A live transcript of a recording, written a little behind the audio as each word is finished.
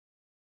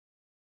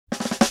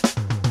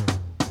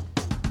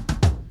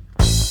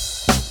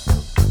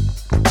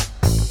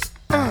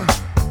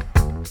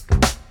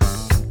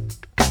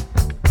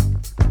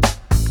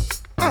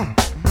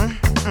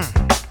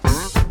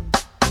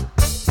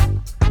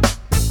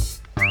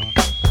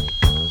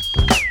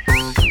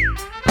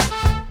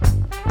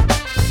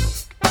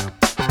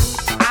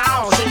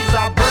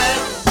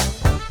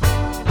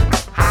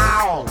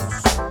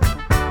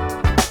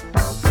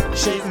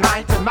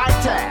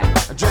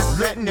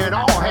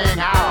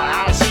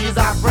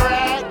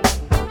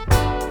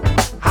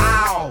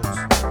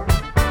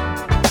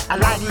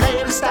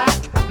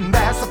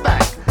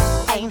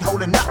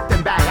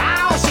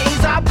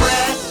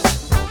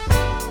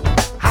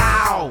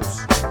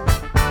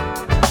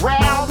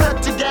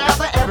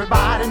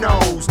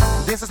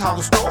this is how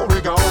the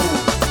story goes.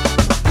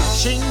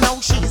 She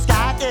knows she's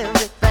got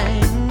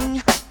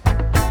everything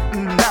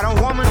that a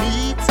woman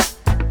needs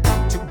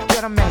to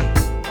get a man.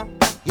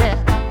 Yeah,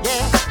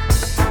 yeah.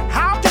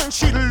 How can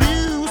she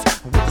lose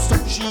with the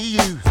soap she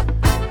used?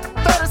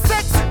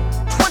 36,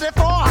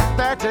 24,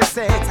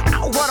 36.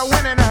 What a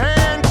winning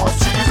hand, 'cause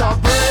she's a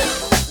brick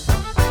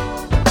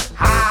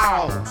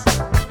house.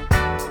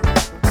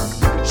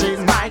 She's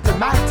mighty,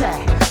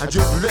 mighty,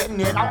 just letting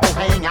it all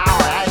hang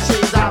out. And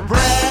she's a brick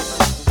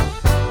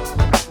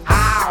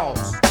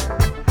house.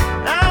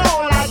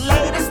 Oh, like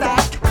lady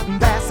stack,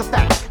 that's a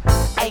fact.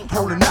 Ain't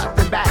holding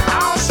nothing back.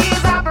 Oh,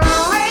 she's a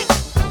brick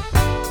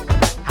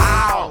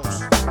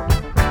house.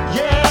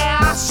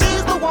 Yeah,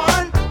 she's the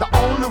one, the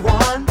only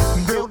one,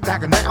 built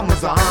like an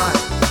Amazon.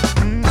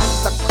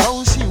 The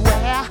clothes she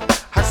wear,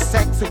 her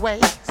sexy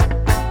ways,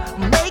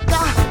 make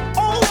a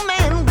old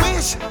man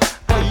wish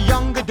for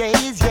younger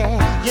days.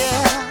 Yeah,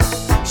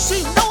 yeah.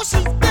 She knows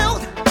she's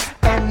built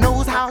and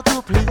knows how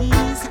to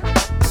please.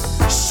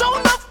 Show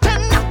enough to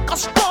knock a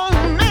strong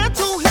man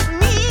to his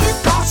knees.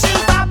 'Cause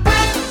she's a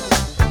brick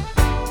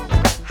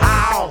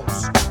house.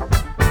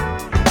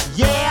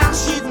 Yeah,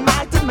 she's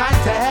mighty,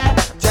 mighty,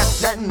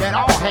 just letting it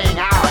all hang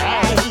out.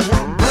 Hey,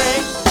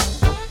 brick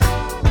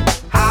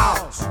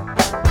house.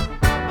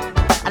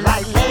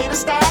 Like lady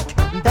stack,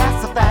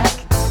 that's a fact.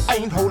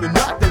 Ain't holding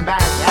nothing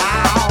back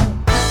now.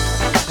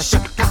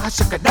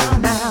 Shake it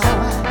down now.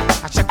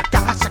 Shake it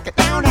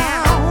down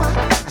now.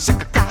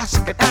 Shake it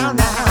down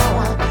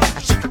now.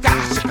 Shake it down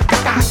now. Shake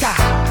it down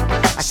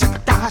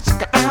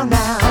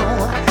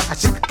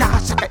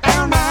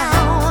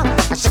now.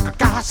 Shake it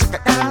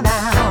down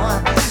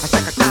now.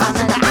 Shake it down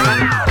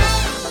now.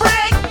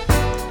 Brick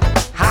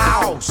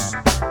house.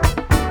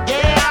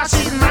 Yeah,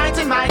 she's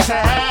mighty,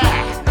 mighty.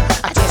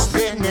 Just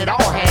letting it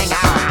all hang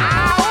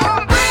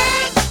out.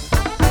 Brick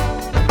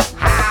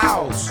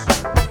house.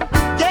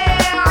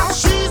 Yeah,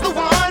 she's the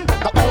one,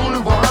 the only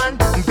one,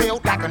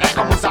 built like an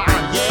Amazon.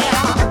 Yeah.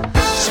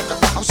 Shake it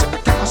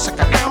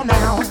down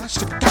now.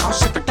 Shake it down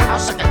now.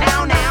 Shake it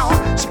down now.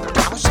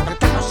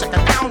 Shake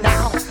it down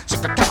now.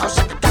 Shake it down,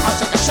 shake it.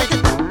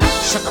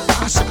 Shake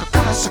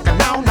it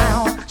now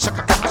now. Shake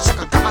it now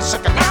now.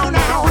 Shake it now now. Shake it now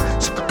now.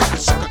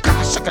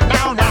 Shake it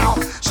now now.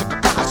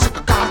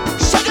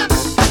 Shake it.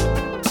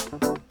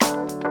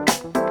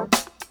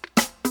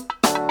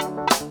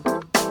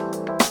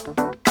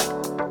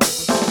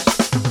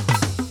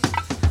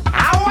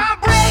 Our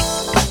brick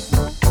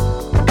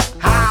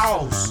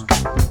house.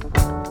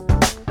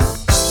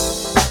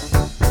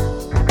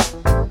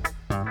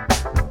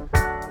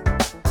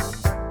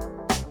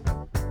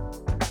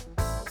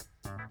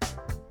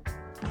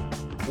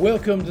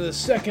 Welcome to the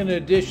second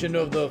edition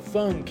of the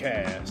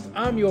FUNkast.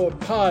 I'm your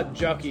pod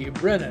jockey,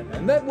 Brennan,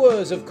 and that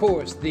was, of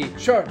course, the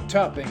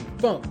chart-topping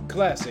funk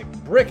classic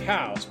Brick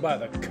House by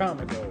the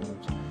Commodores.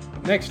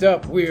 Next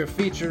up, we're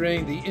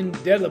featuring the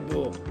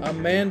indelible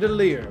Amanda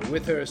Lear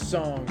with her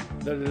song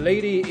The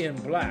Lady in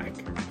Black,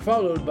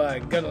 followed by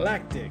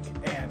Galactic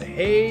and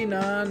Hey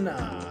Na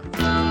Na.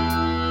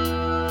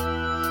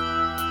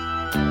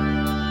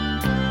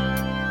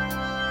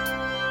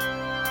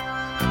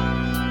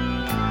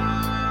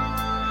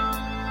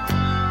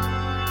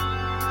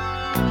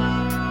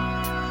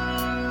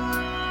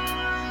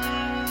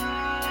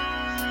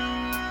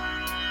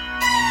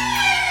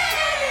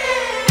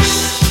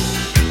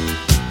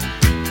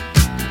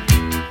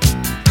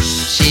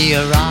 She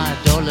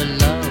arrived all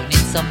alone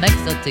in some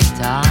exotic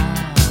town.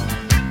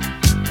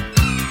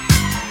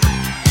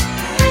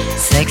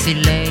 Sexy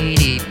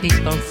lady,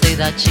 people say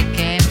that she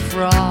came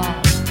from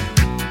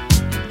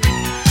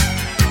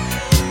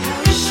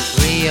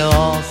Rio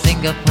or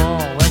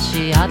Singapore, where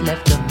she had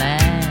left a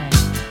man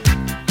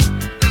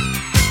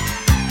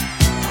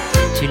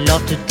she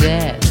loved to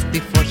death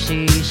before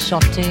she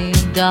shot him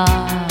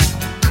down.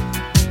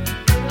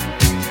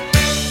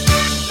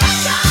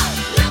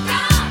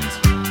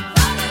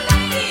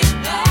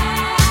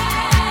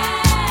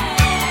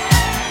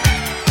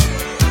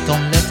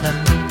 Don't let her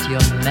meet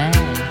your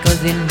man, 'cause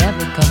he'll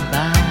never come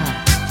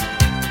back.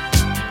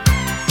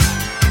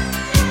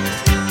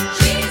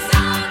 She's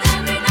on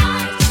every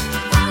night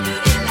for new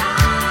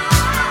delight.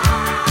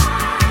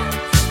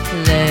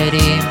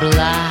 Lady in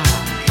black,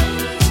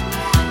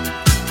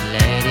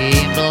 lady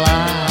in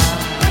black.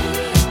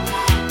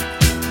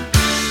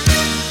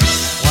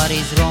 What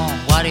is wrong,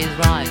 what is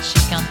right, she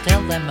can't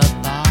tell them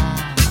apart.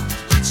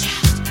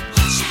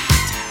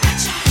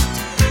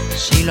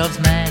 She loves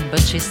men,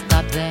 but she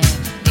stabs them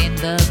in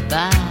the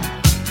back.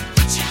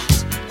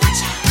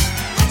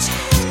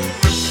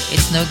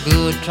 It's no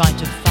good trying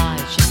to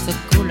fight, she's so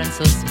cool and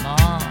so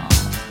smart.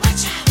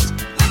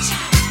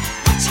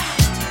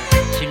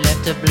 She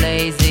left a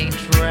blazing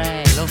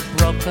trail of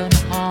broken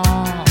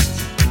hearts.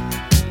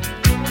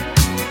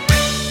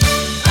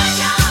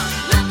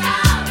 Look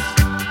out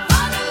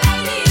for the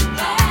lady in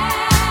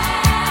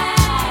black.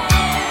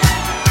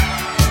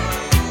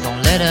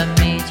 Don't let her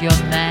meet your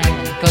man,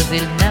 'cause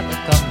he'll never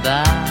come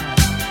back.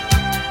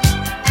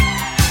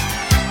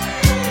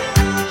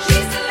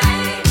 She's the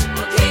lady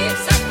who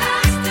keeps her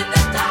past in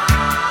the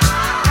dark.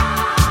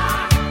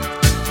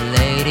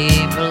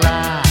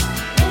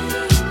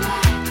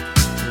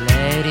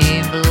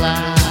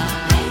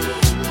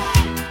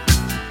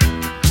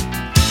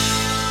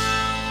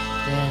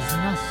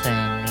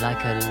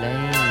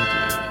 lady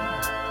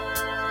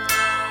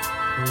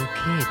who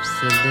keeps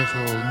a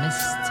little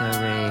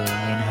mystery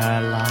in her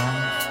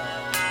life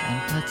and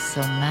puts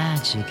some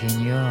magic in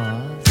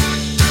yours.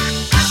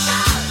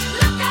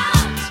 Look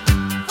out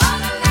for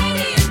the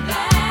lady in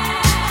bed.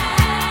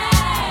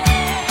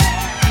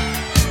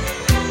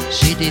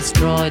 She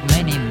destroyed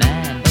many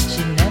men, but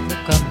she never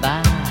come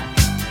back.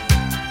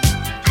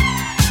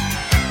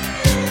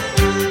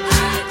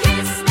 Her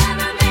kiss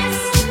never miss.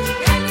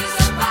 Can you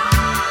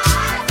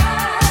survive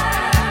her?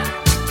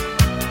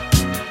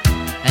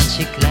 And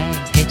she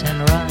claims hit and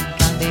run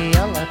can be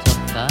a lot of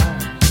fun.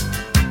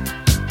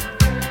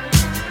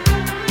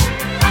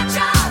 Watch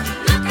out,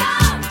 look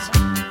out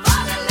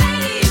for the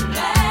lady in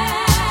bed.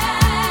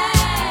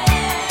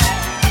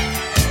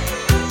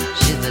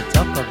 She's the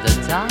talk of the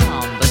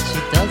town, but she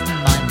doesn't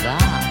mind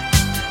that.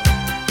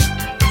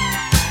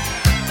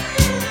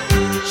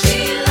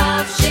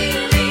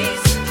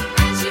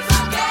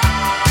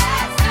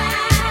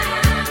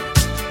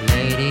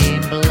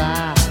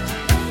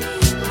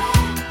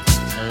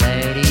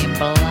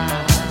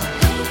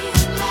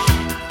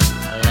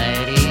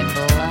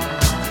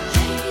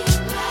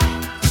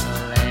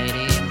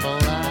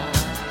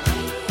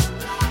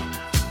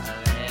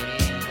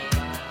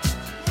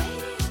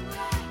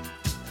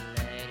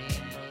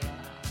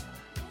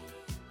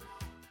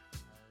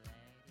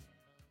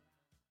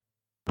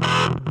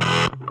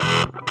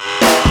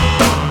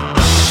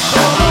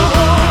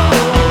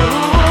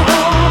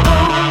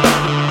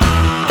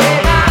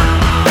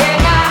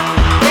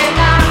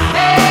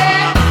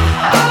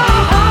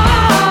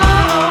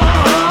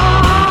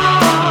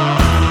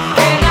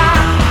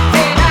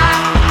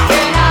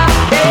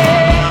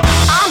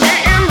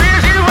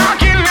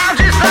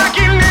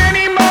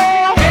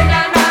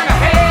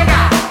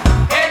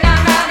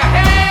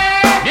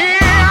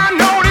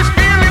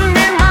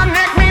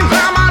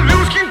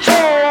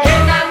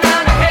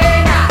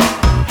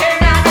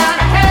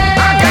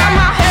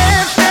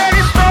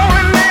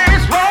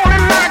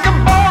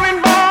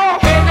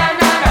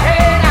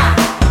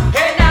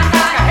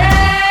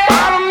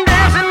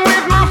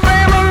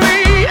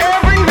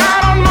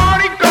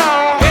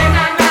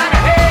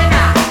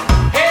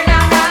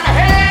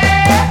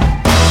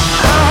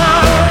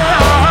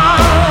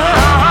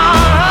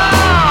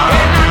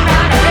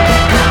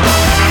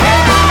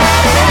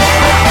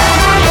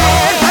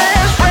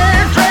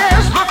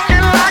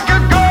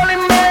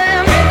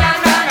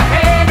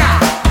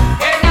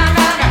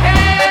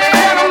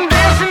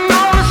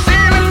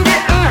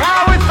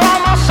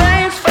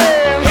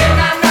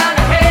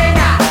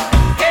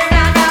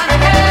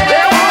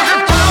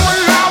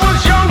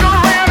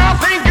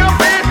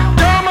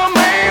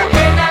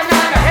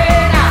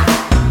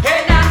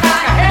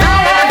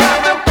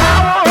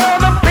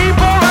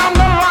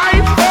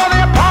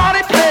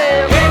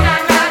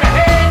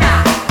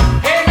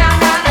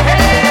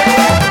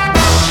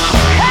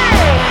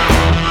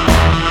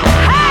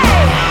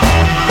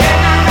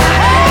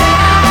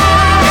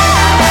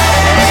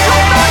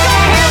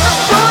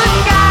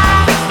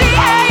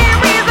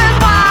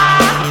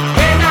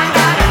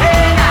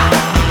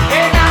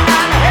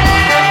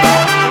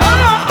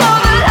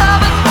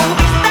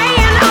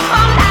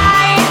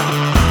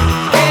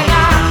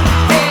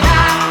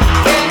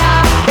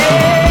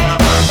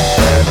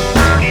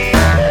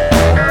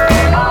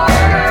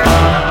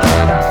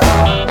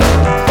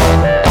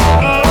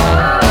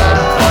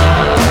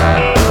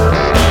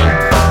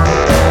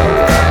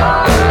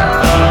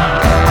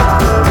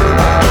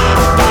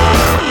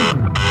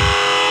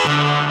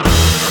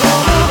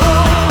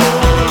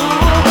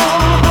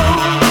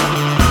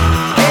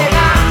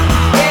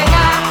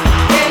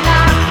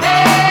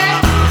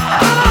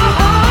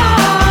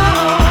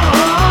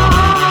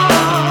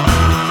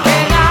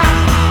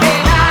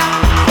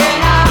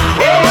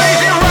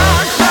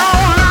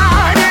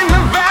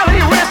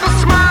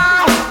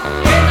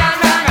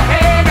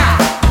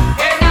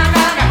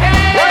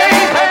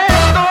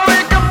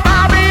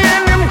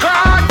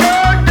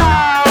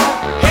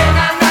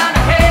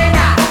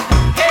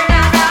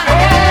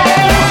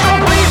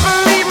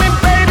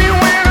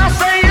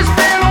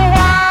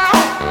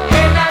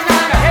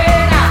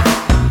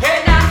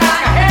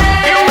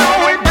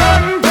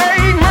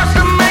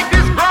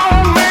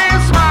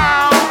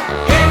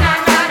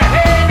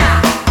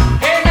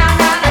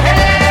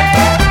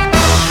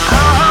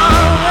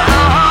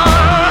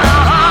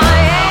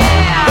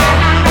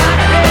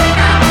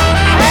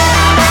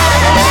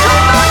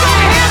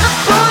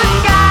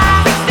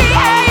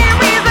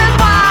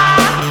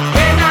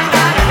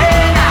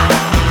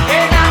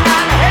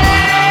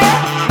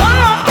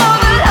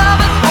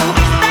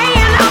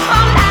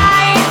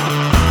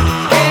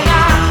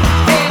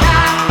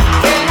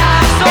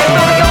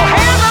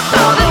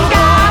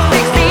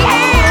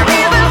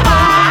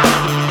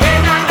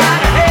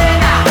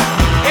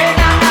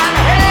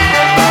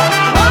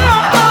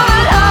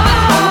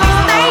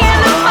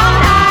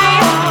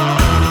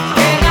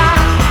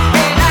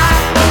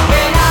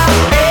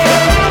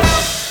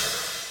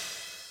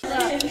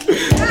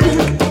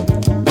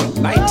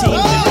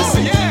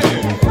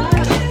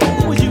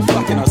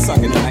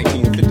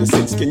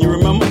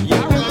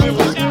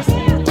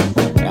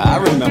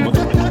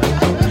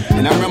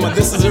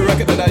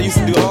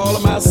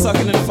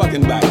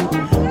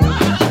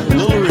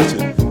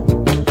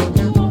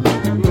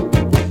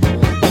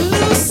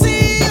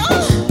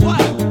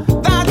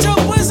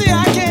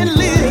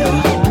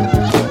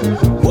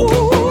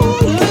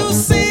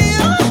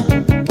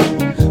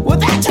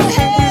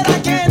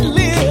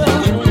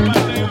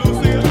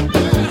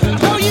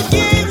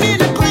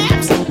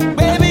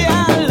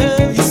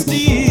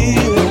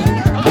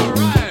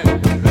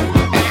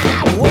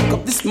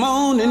 this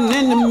morning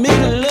in the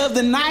middle of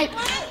the night.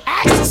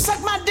 Asked to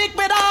suck my dick,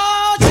 but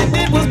all she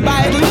did was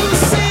bite.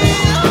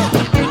 Lucille,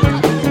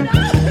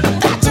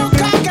 that's your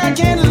cock, I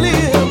can't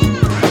live.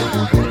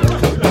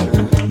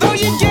 Though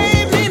you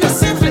gave me the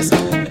syphilis,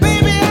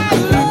 baby, I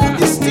love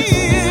you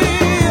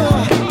still.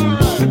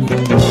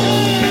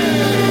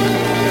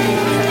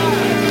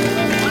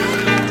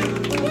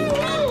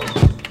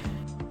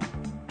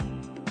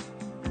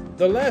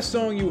 The last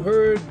song you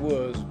heard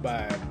was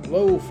by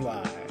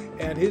Blowfly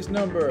and his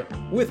number,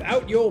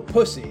 Without Your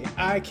Pussy,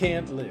 I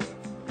Can't Live.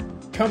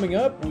 Coming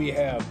up, we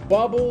have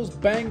Baubles,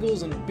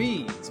 Bangles, and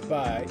Beads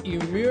by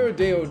Eumir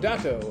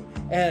Deodato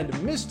and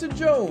Mr.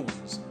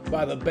 Jones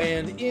by the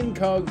band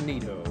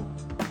Incognito.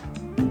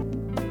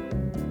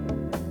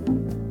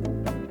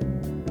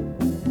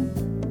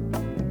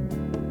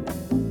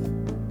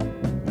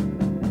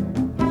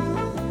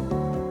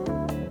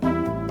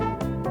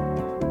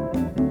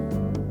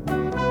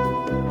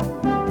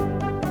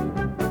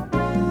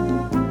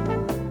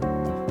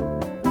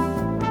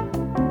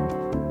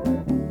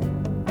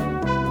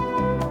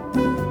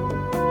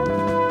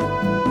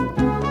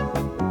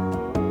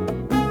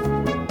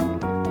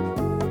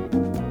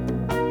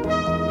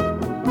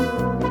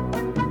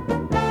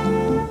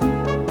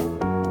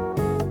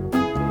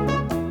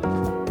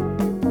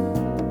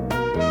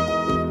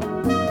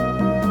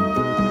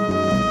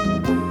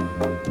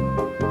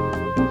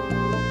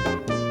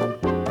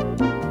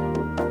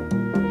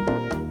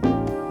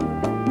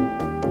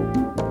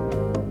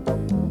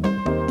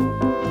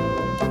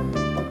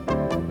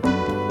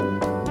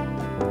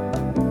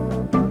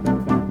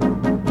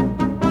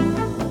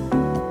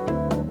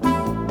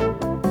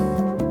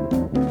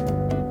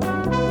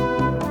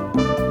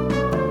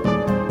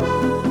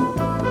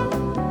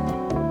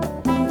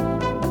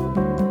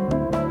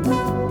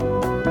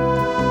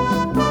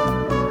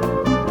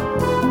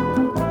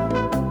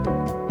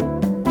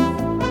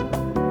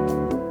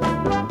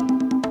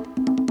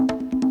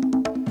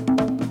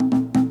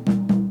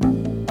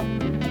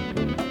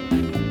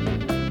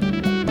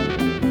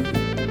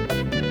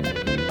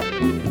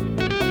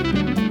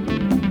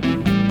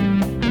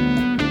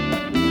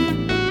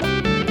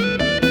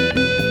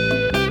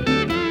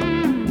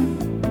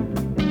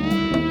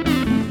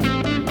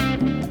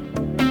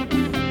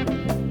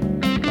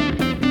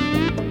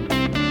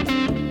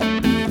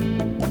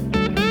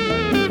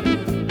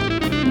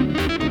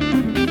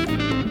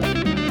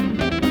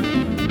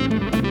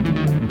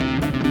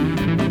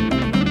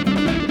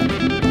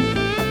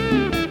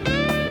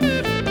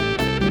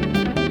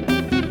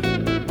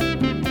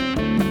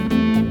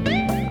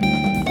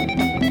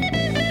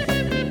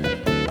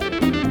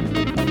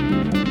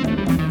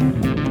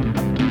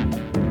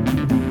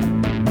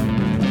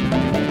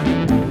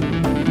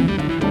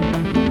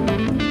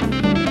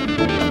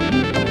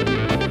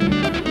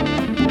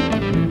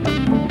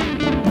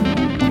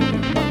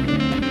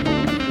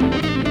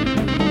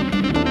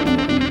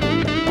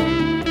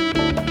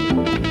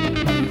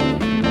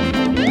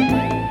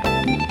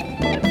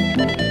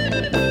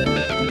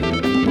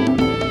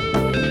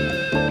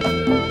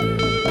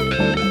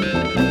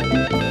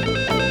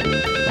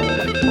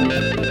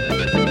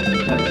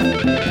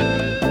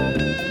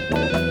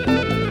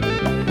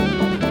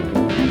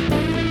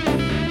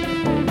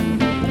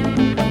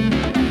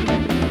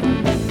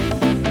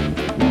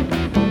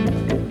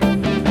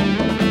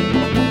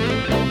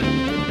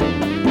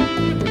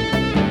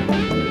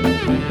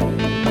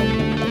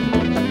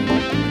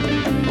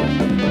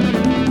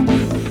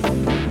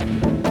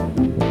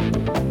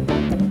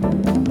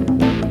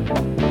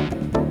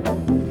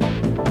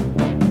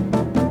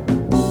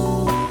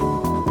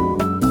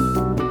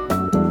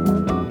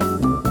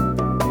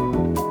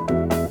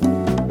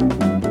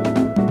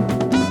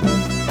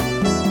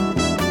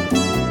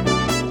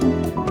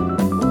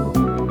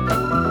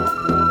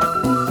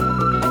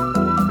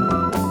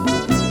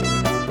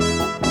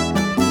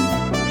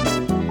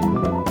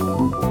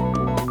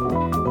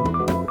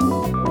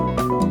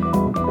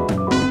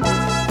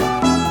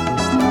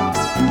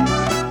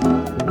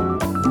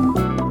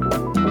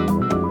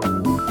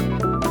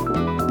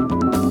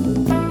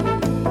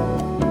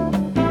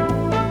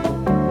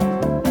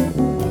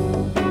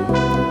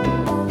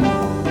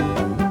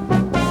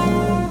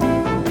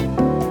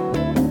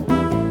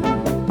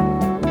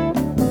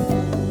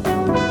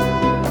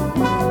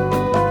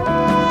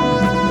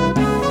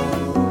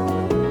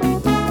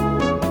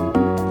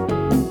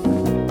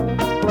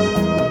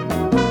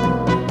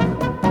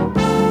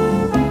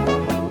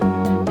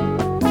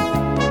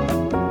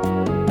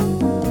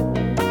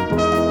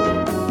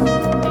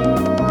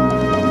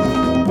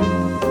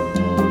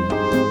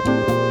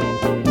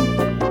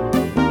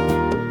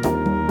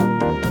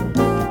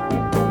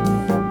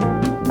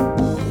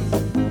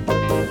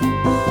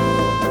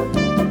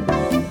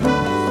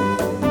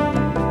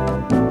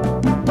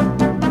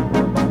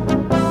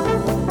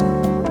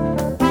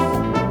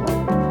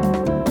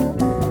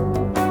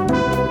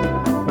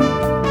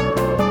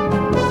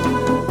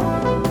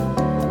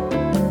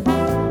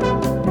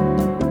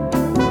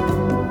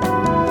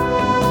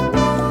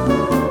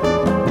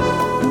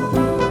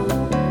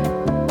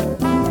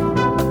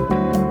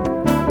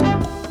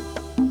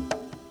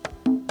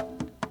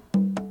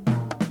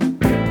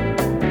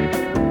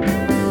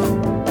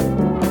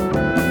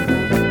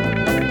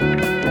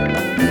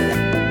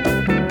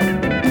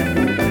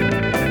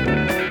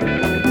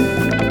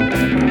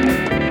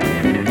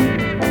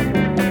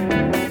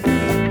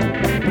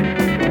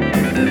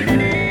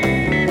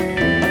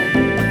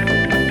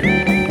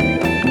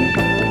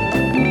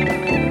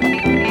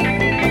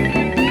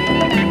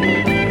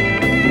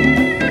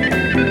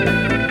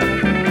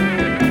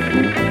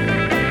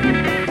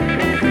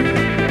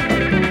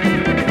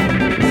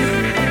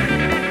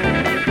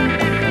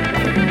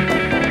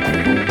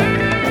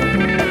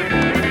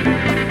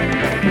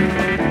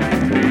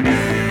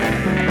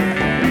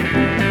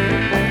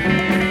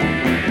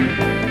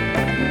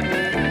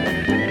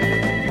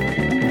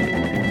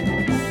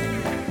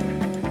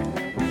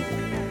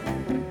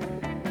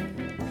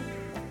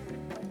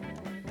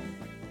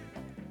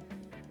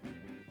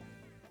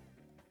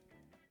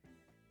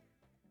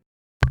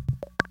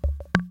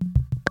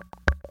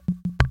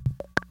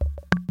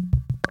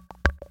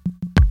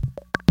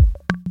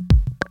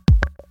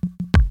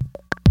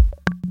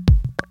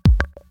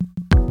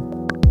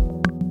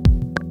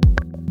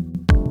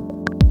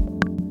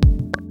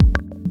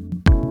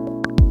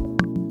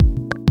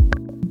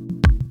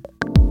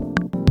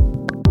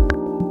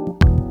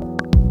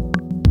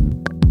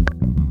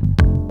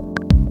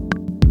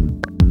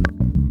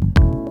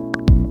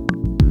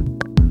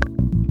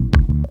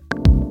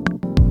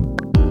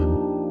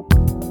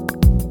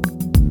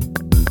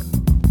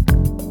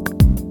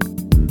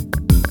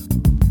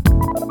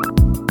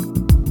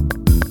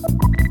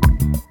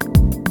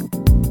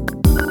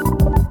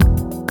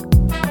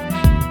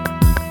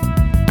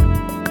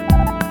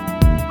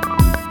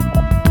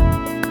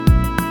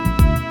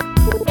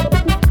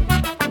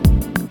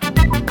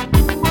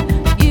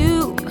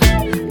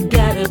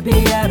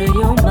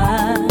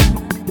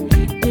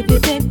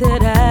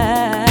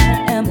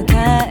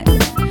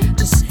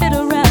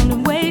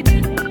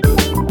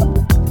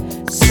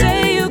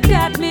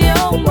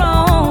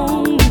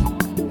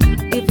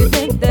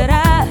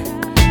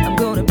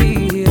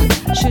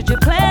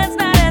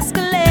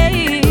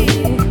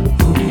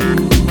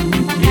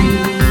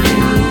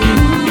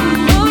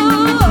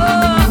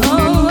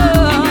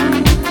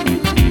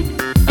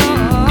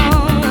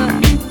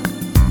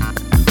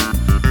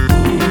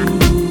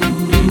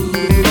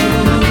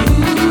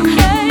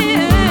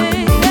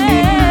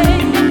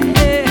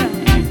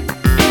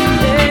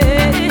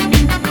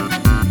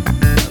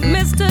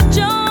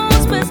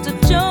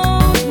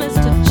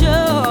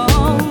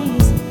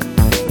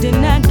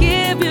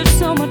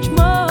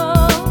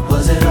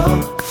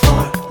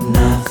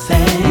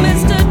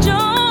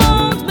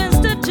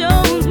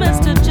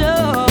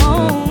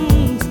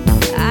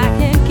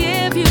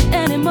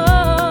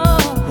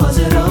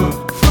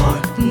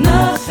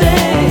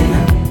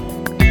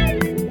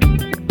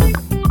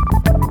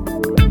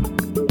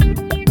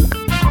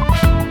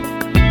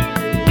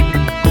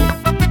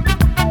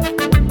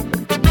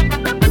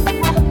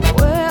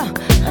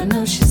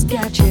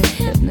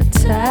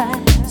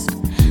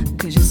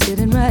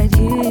 right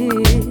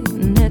here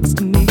next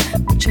to me,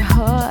 but your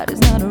heart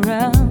is not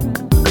around.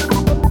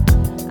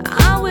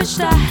 I wish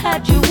I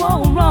had you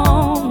all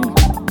wrong,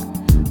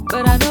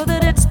 but I know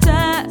that it's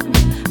time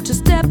to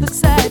step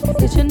aside,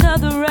 get you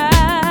another ride.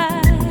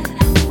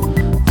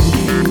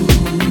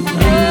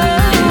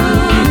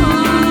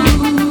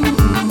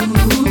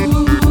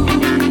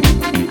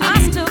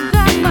 I still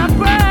got my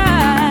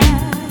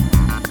pride.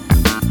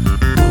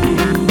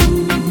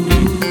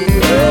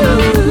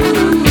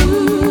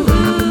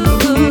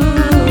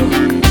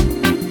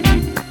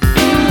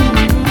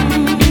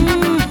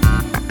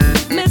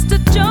 Mr.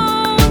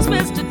 Jones,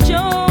 Mr.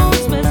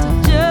 Jones, Mr.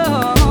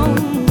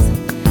 Jones,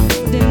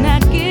 didn't I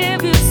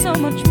give you so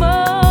much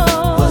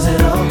more? Was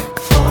it all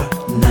for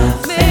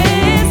nothing?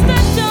 Mr.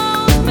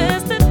 Jones,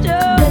 Mr.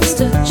 Jones,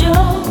 Mr.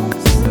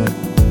 Jones,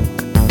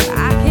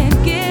 I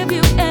can't give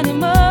you any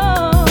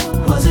more.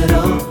 Was it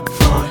all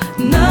for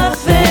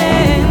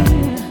Nothing.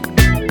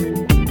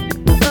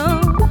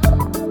 Oh.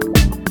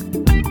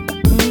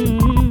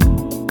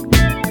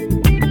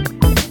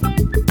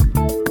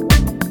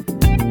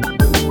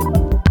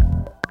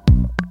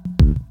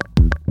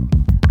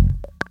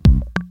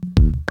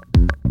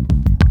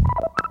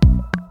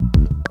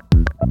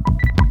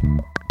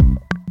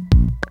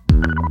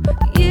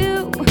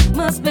 You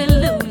must be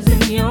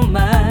losing your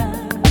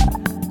mind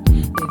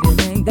if you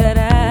think that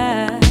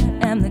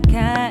I am the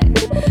kind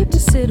to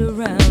sit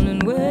around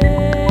and wait.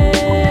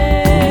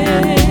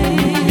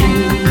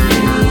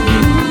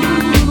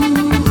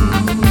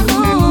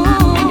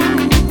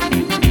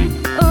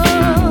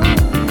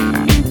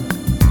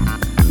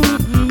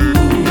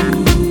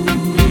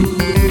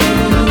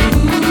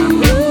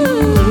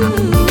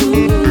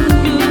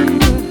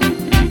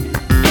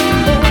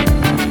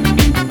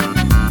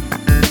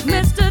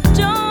 Mr.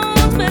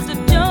 Jones, Mr.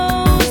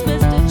 Jones,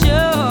 Mr.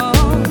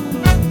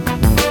 Jones,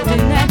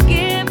 didn't I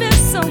give you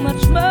so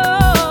much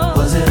more?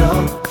 Was it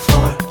all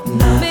for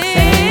nothing?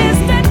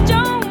 Mr.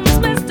 Jones,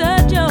 Mr.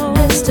 Jones,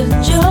 Mr.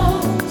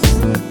 Jones,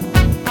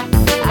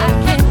 I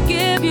can't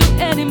give you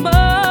any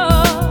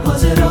more.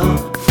 Was it all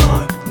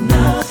for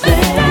nothing?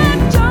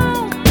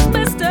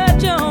 Mr.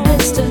 Jones,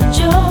 Mr.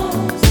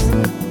 Jones,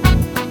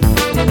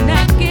 didn't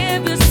I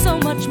give you so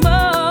much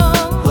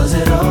more? Was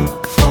it all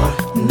for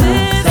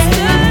nothing?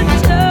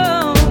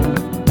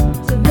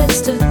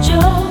 Mr.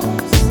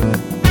 Jones,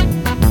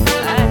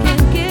 I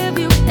can't give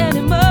you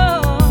any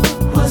more.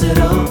 Was it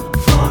all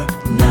for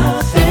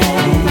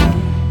nothing?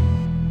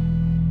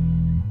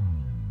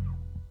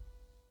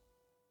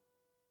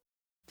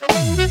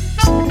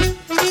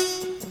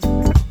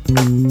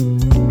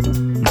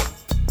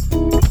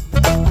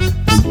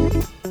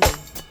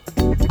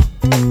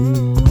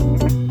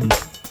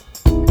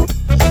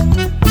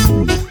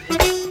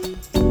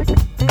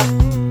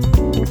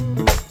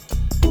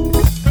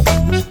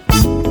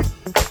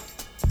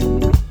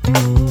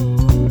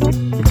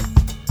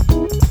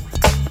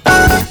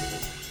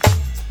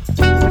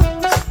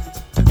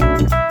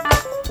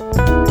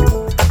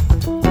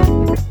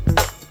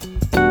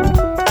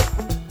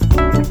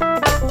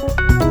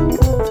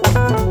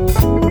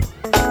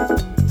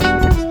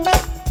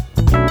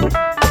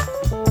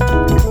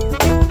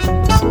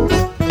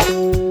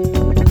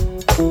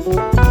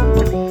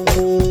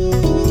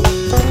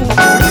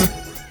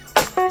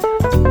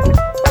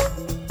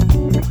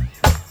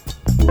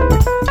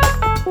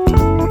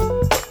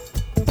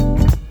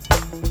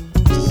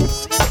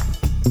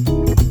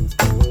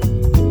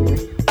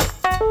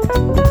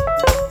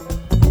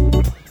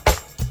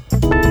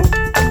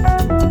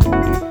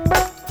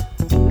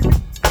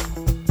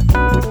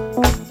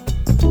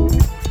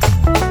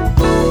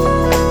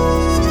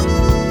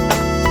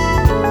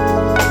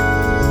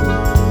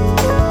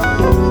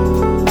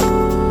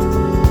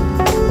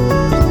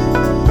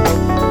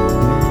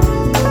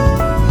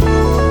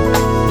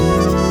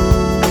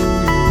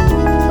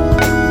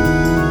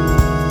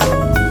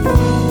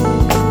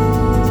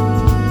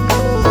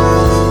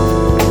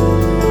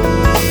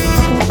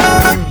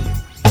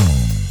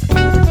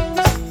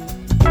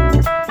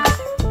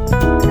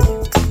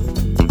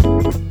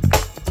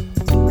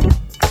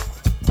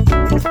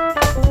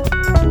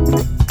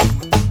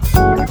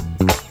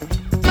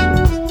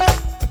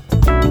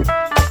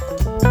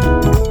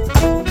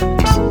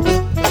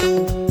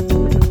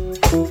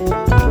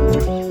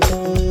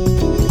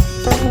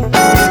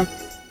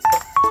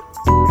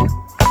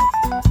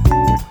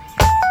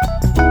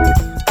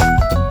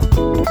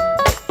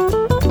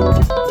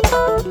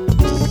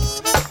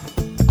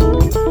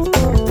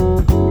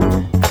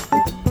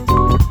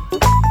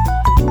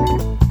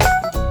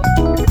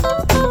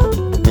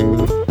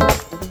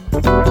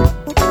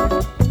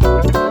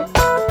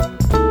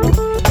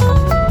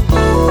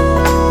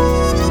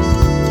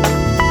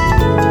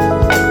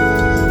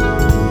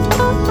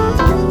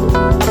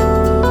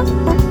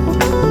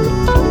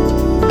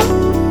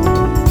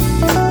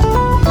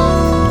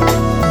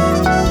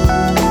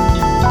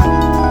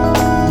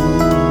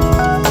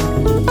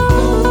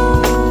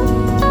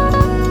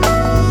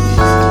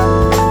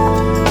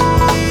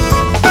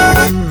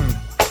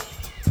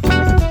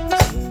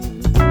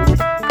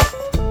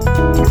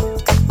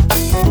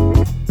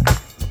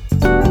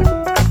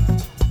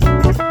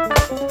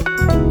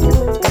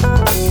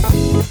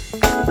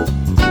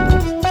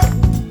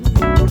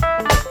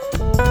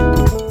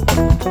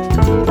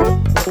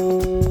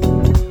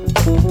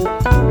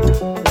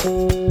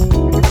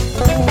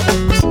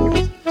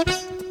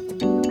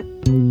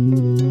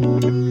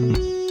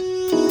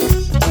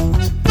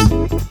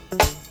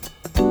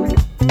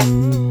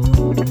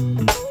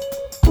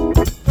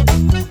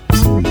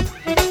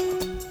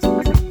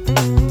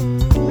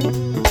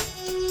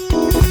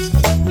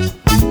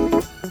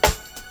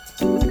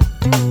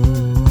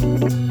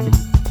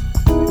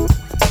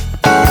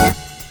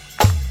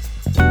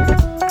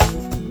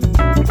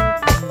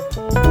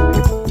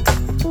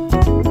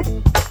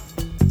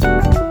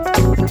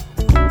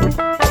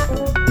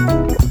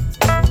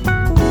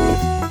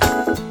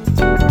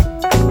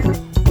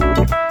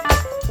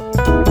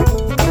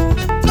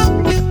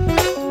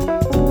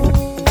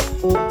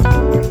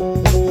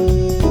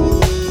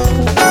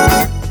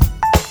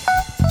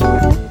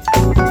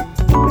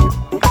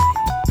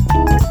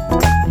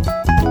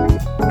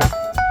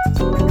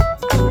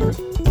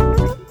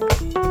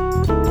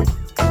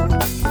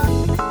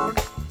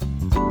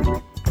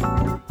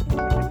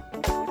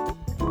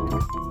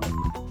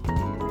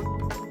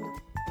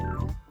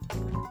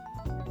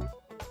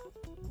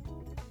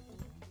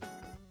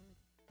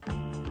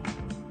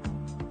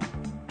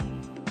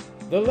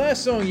 The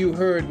last song you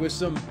heard was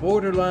some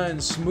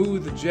borderline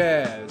smooth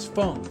jazz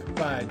funk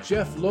by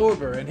Jeff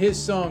Lorber and his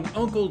song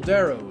Uncle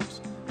Darrow's.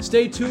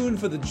 Stay tuned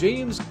for the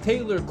James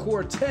Taylor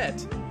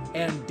Quartet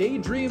and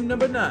Daydream No.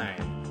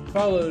 9,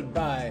 followed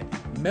by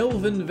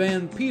Melvin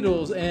Van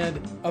Peebles and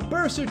A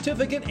Birth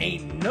Certificate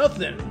Ain't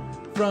Nothing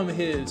from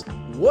his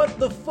What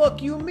the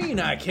Fuck You Mean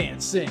I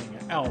Can't Sing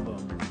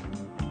album.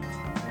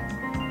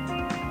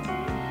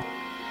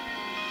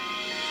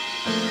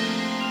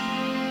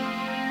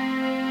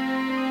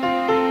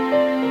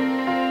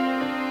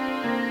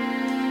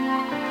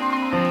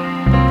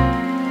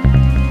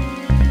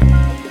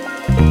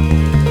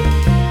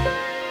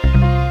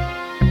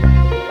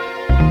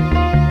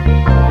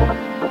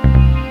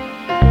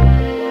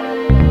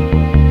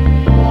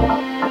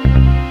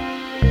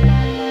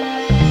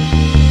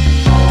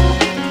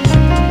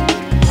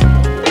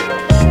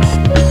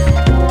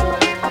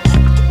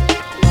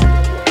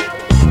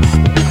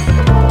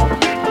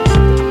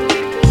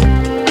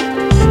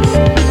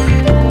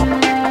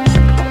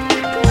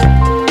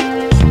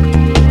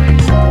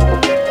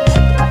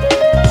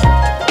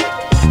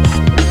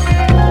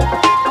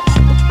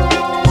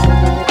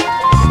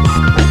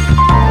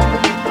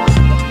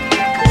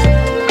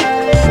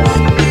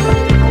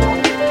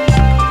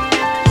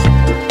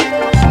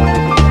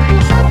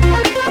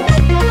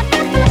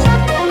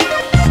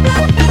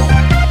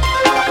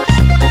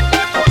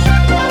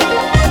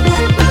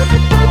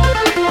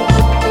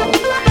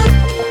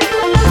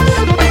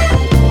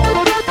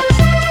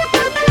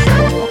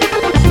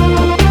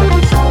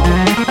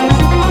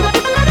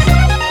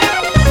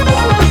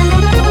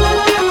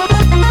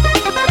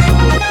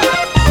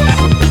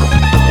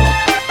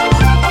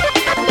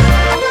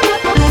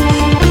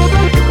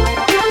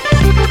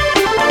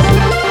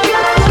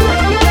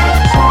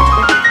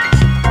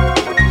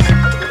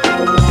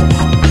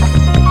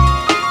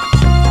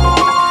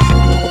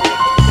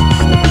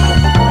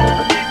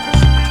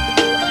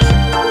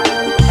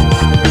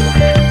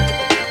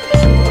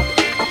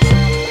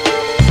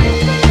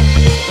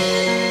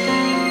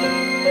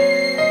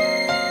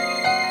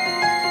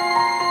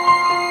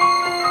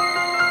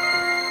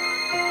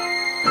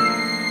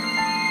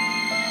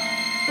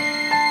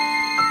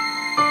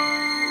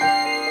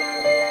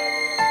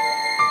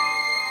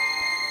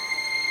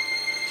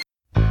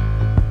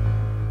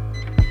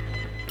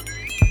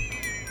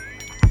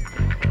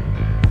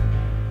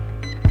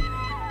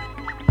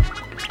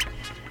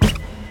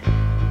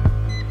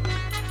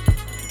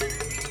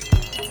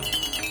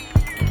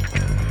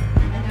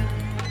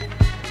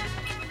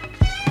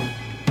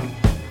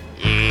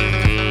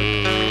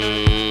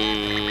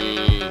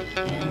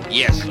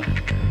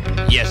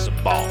 Yes,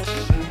 boss.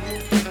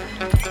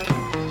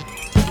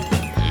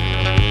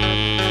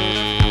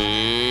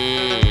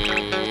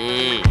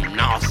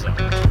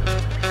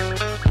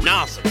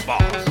 NASA,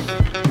 boss.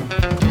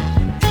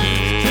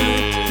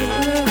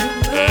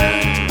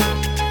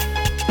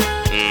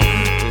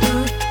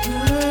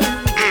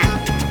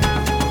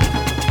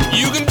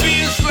 You can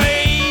be a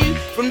slave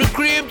from the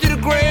crib to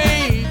the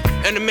grave,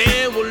 and the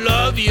man will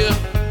love you.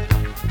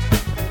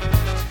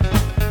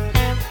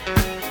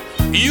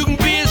 You can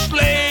be a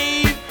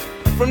slave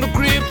from the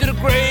crib to the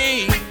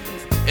grave,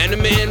 and the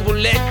man will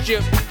let you.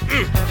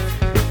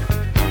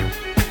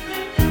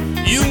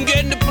 You can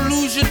get into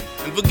pollution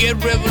and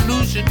forget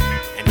revolution,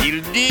 and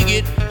he'll dig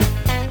it.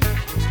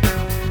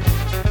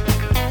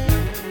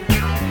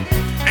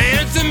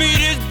 Answer me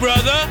this,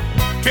 brother.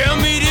 Tell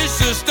me this,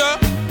 sister.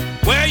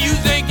 Where you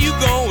think you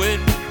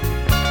going?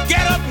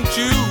 Get up and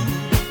choose.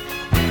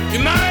 You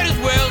might as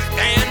well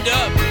stand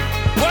up.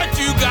 What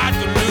you got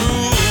to lose?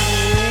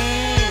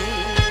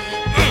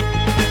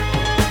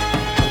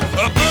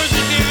 A birth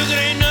certificate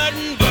ain't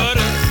nothing but a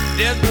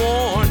death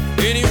warrant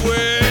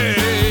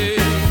anyway.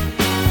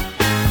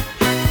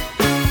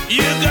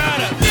 You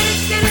gotta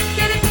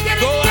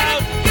go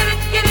out.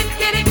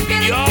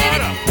 You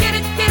oughta.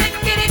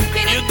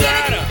 You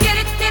gotta.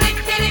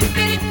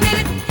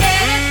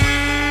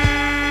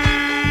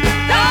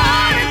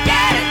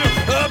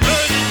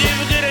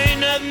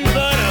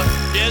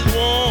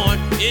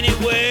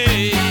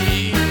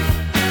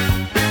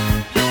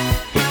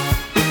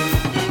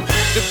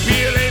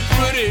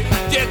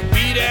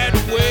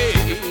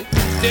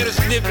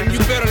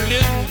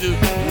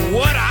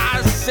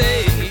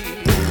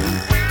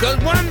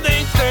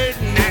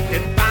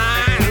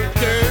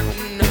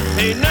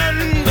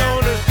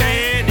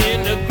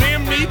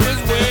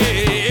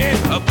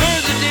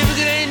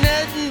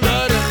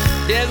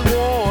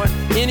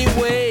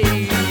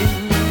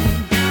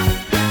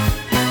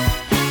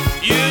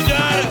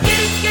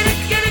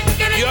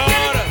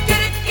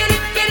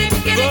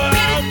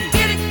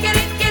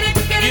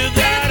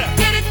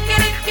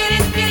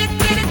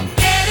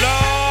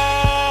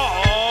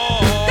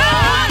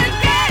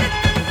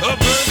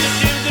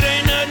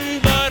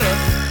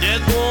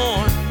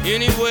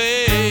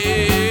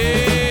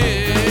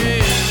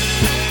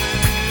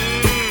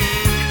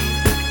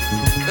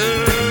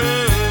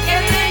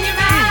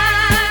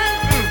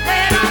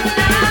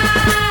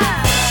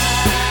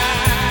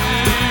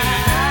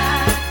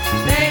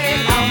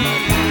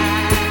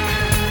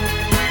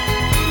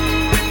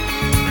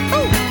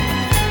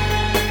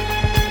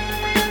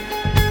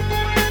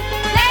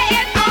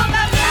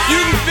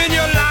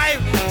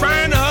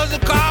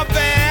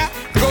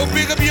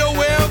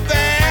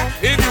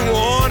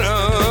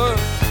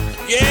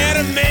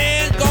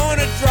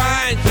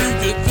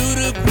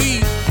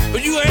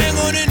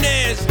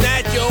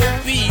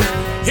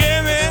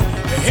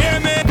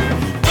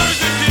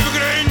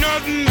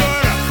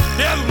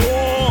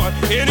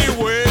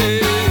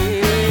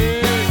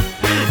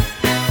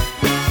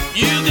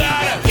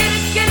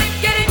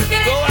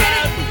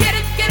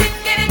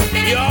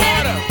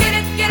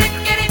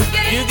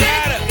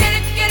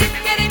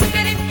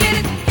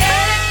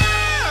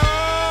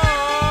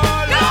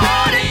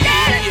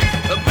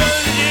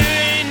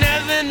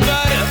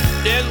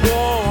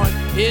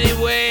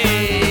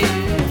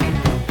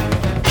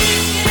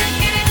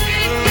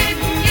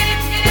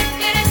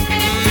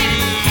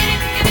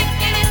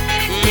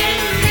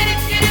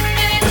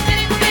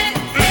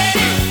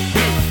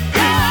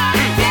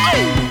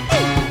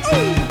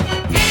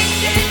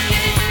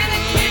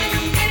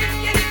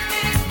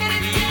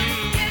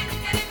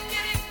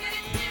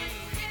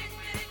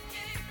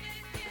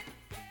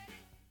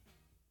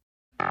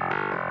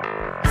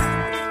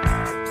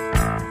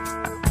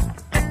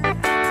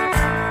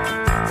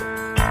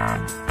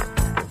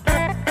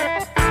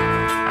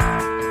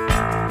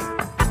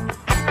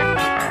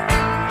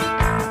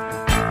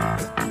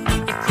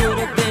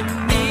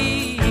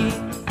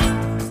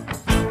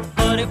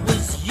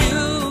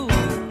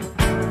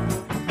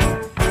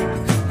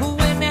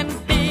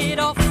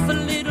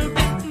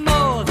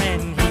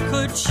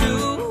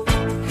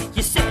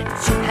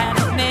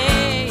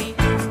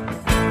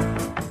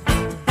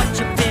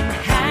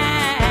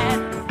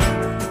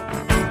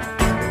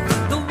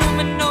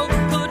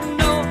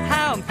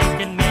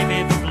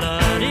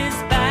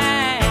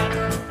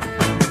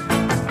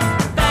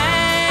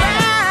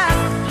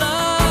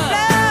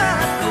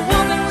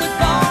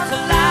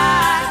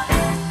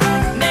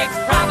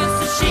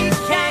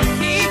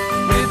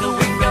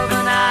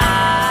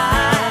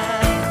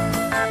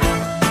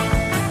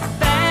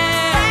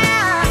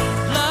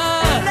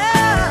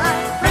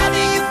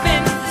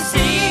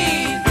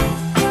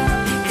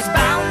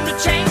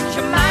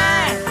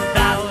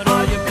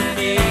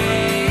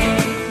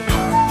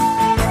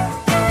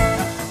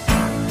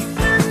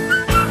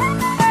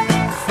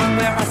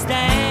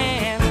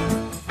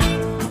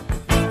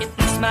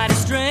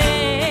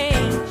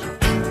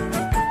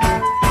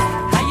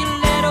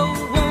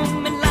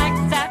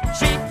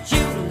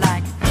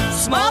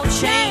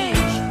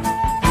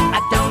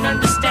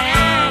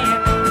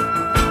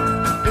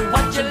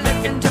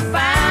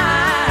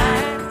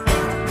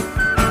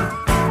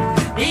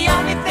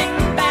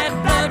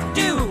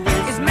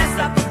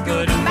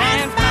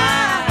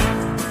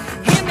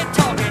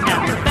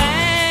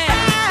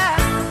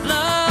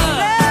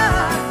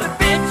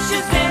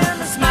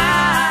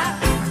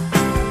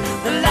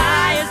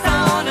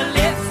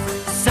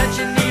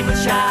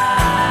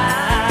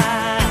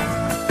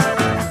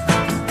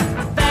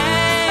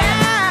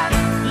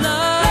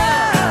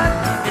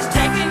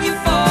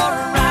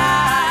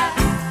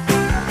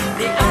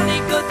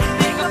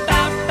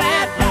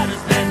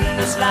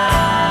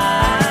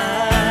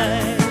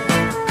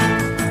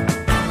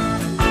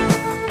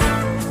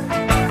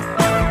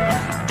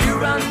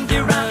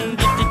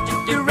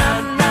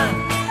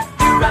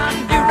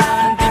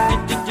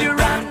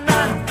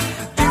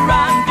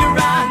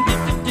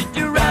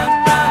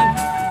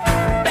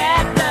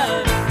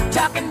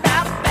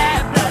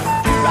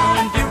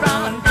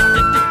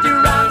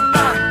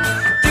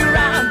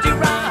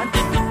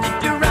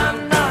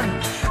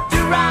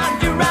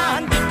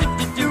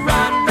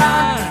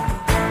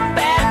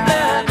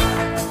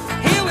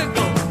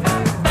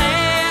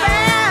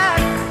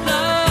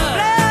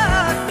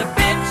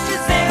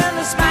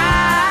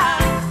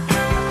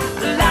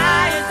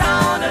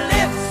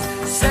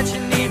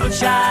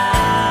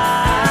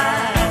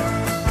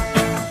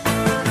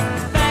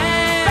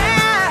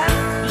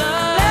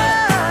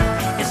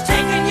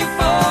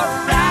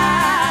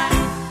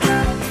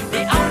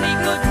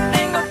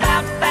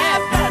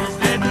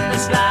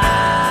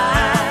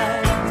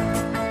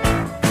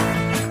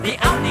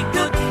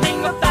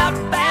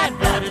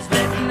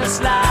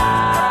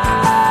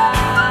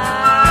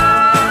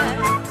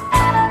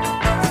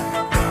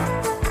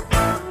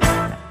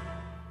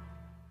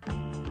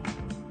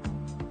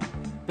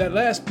 That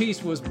last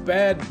piece was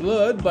Bad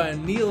Blood by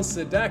Neil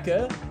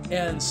Sedaka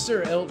and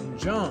Sir Elton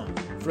John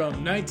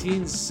from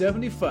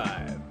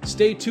 1975.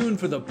 Stay tuned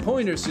for the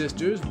Pointer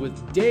Sisters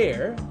with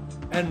Dare,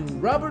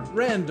 and Robert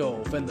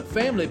Randolph and the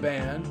Family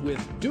Band with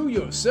Do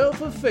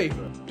Yourself a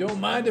Favor. Don't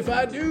mind if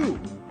I do.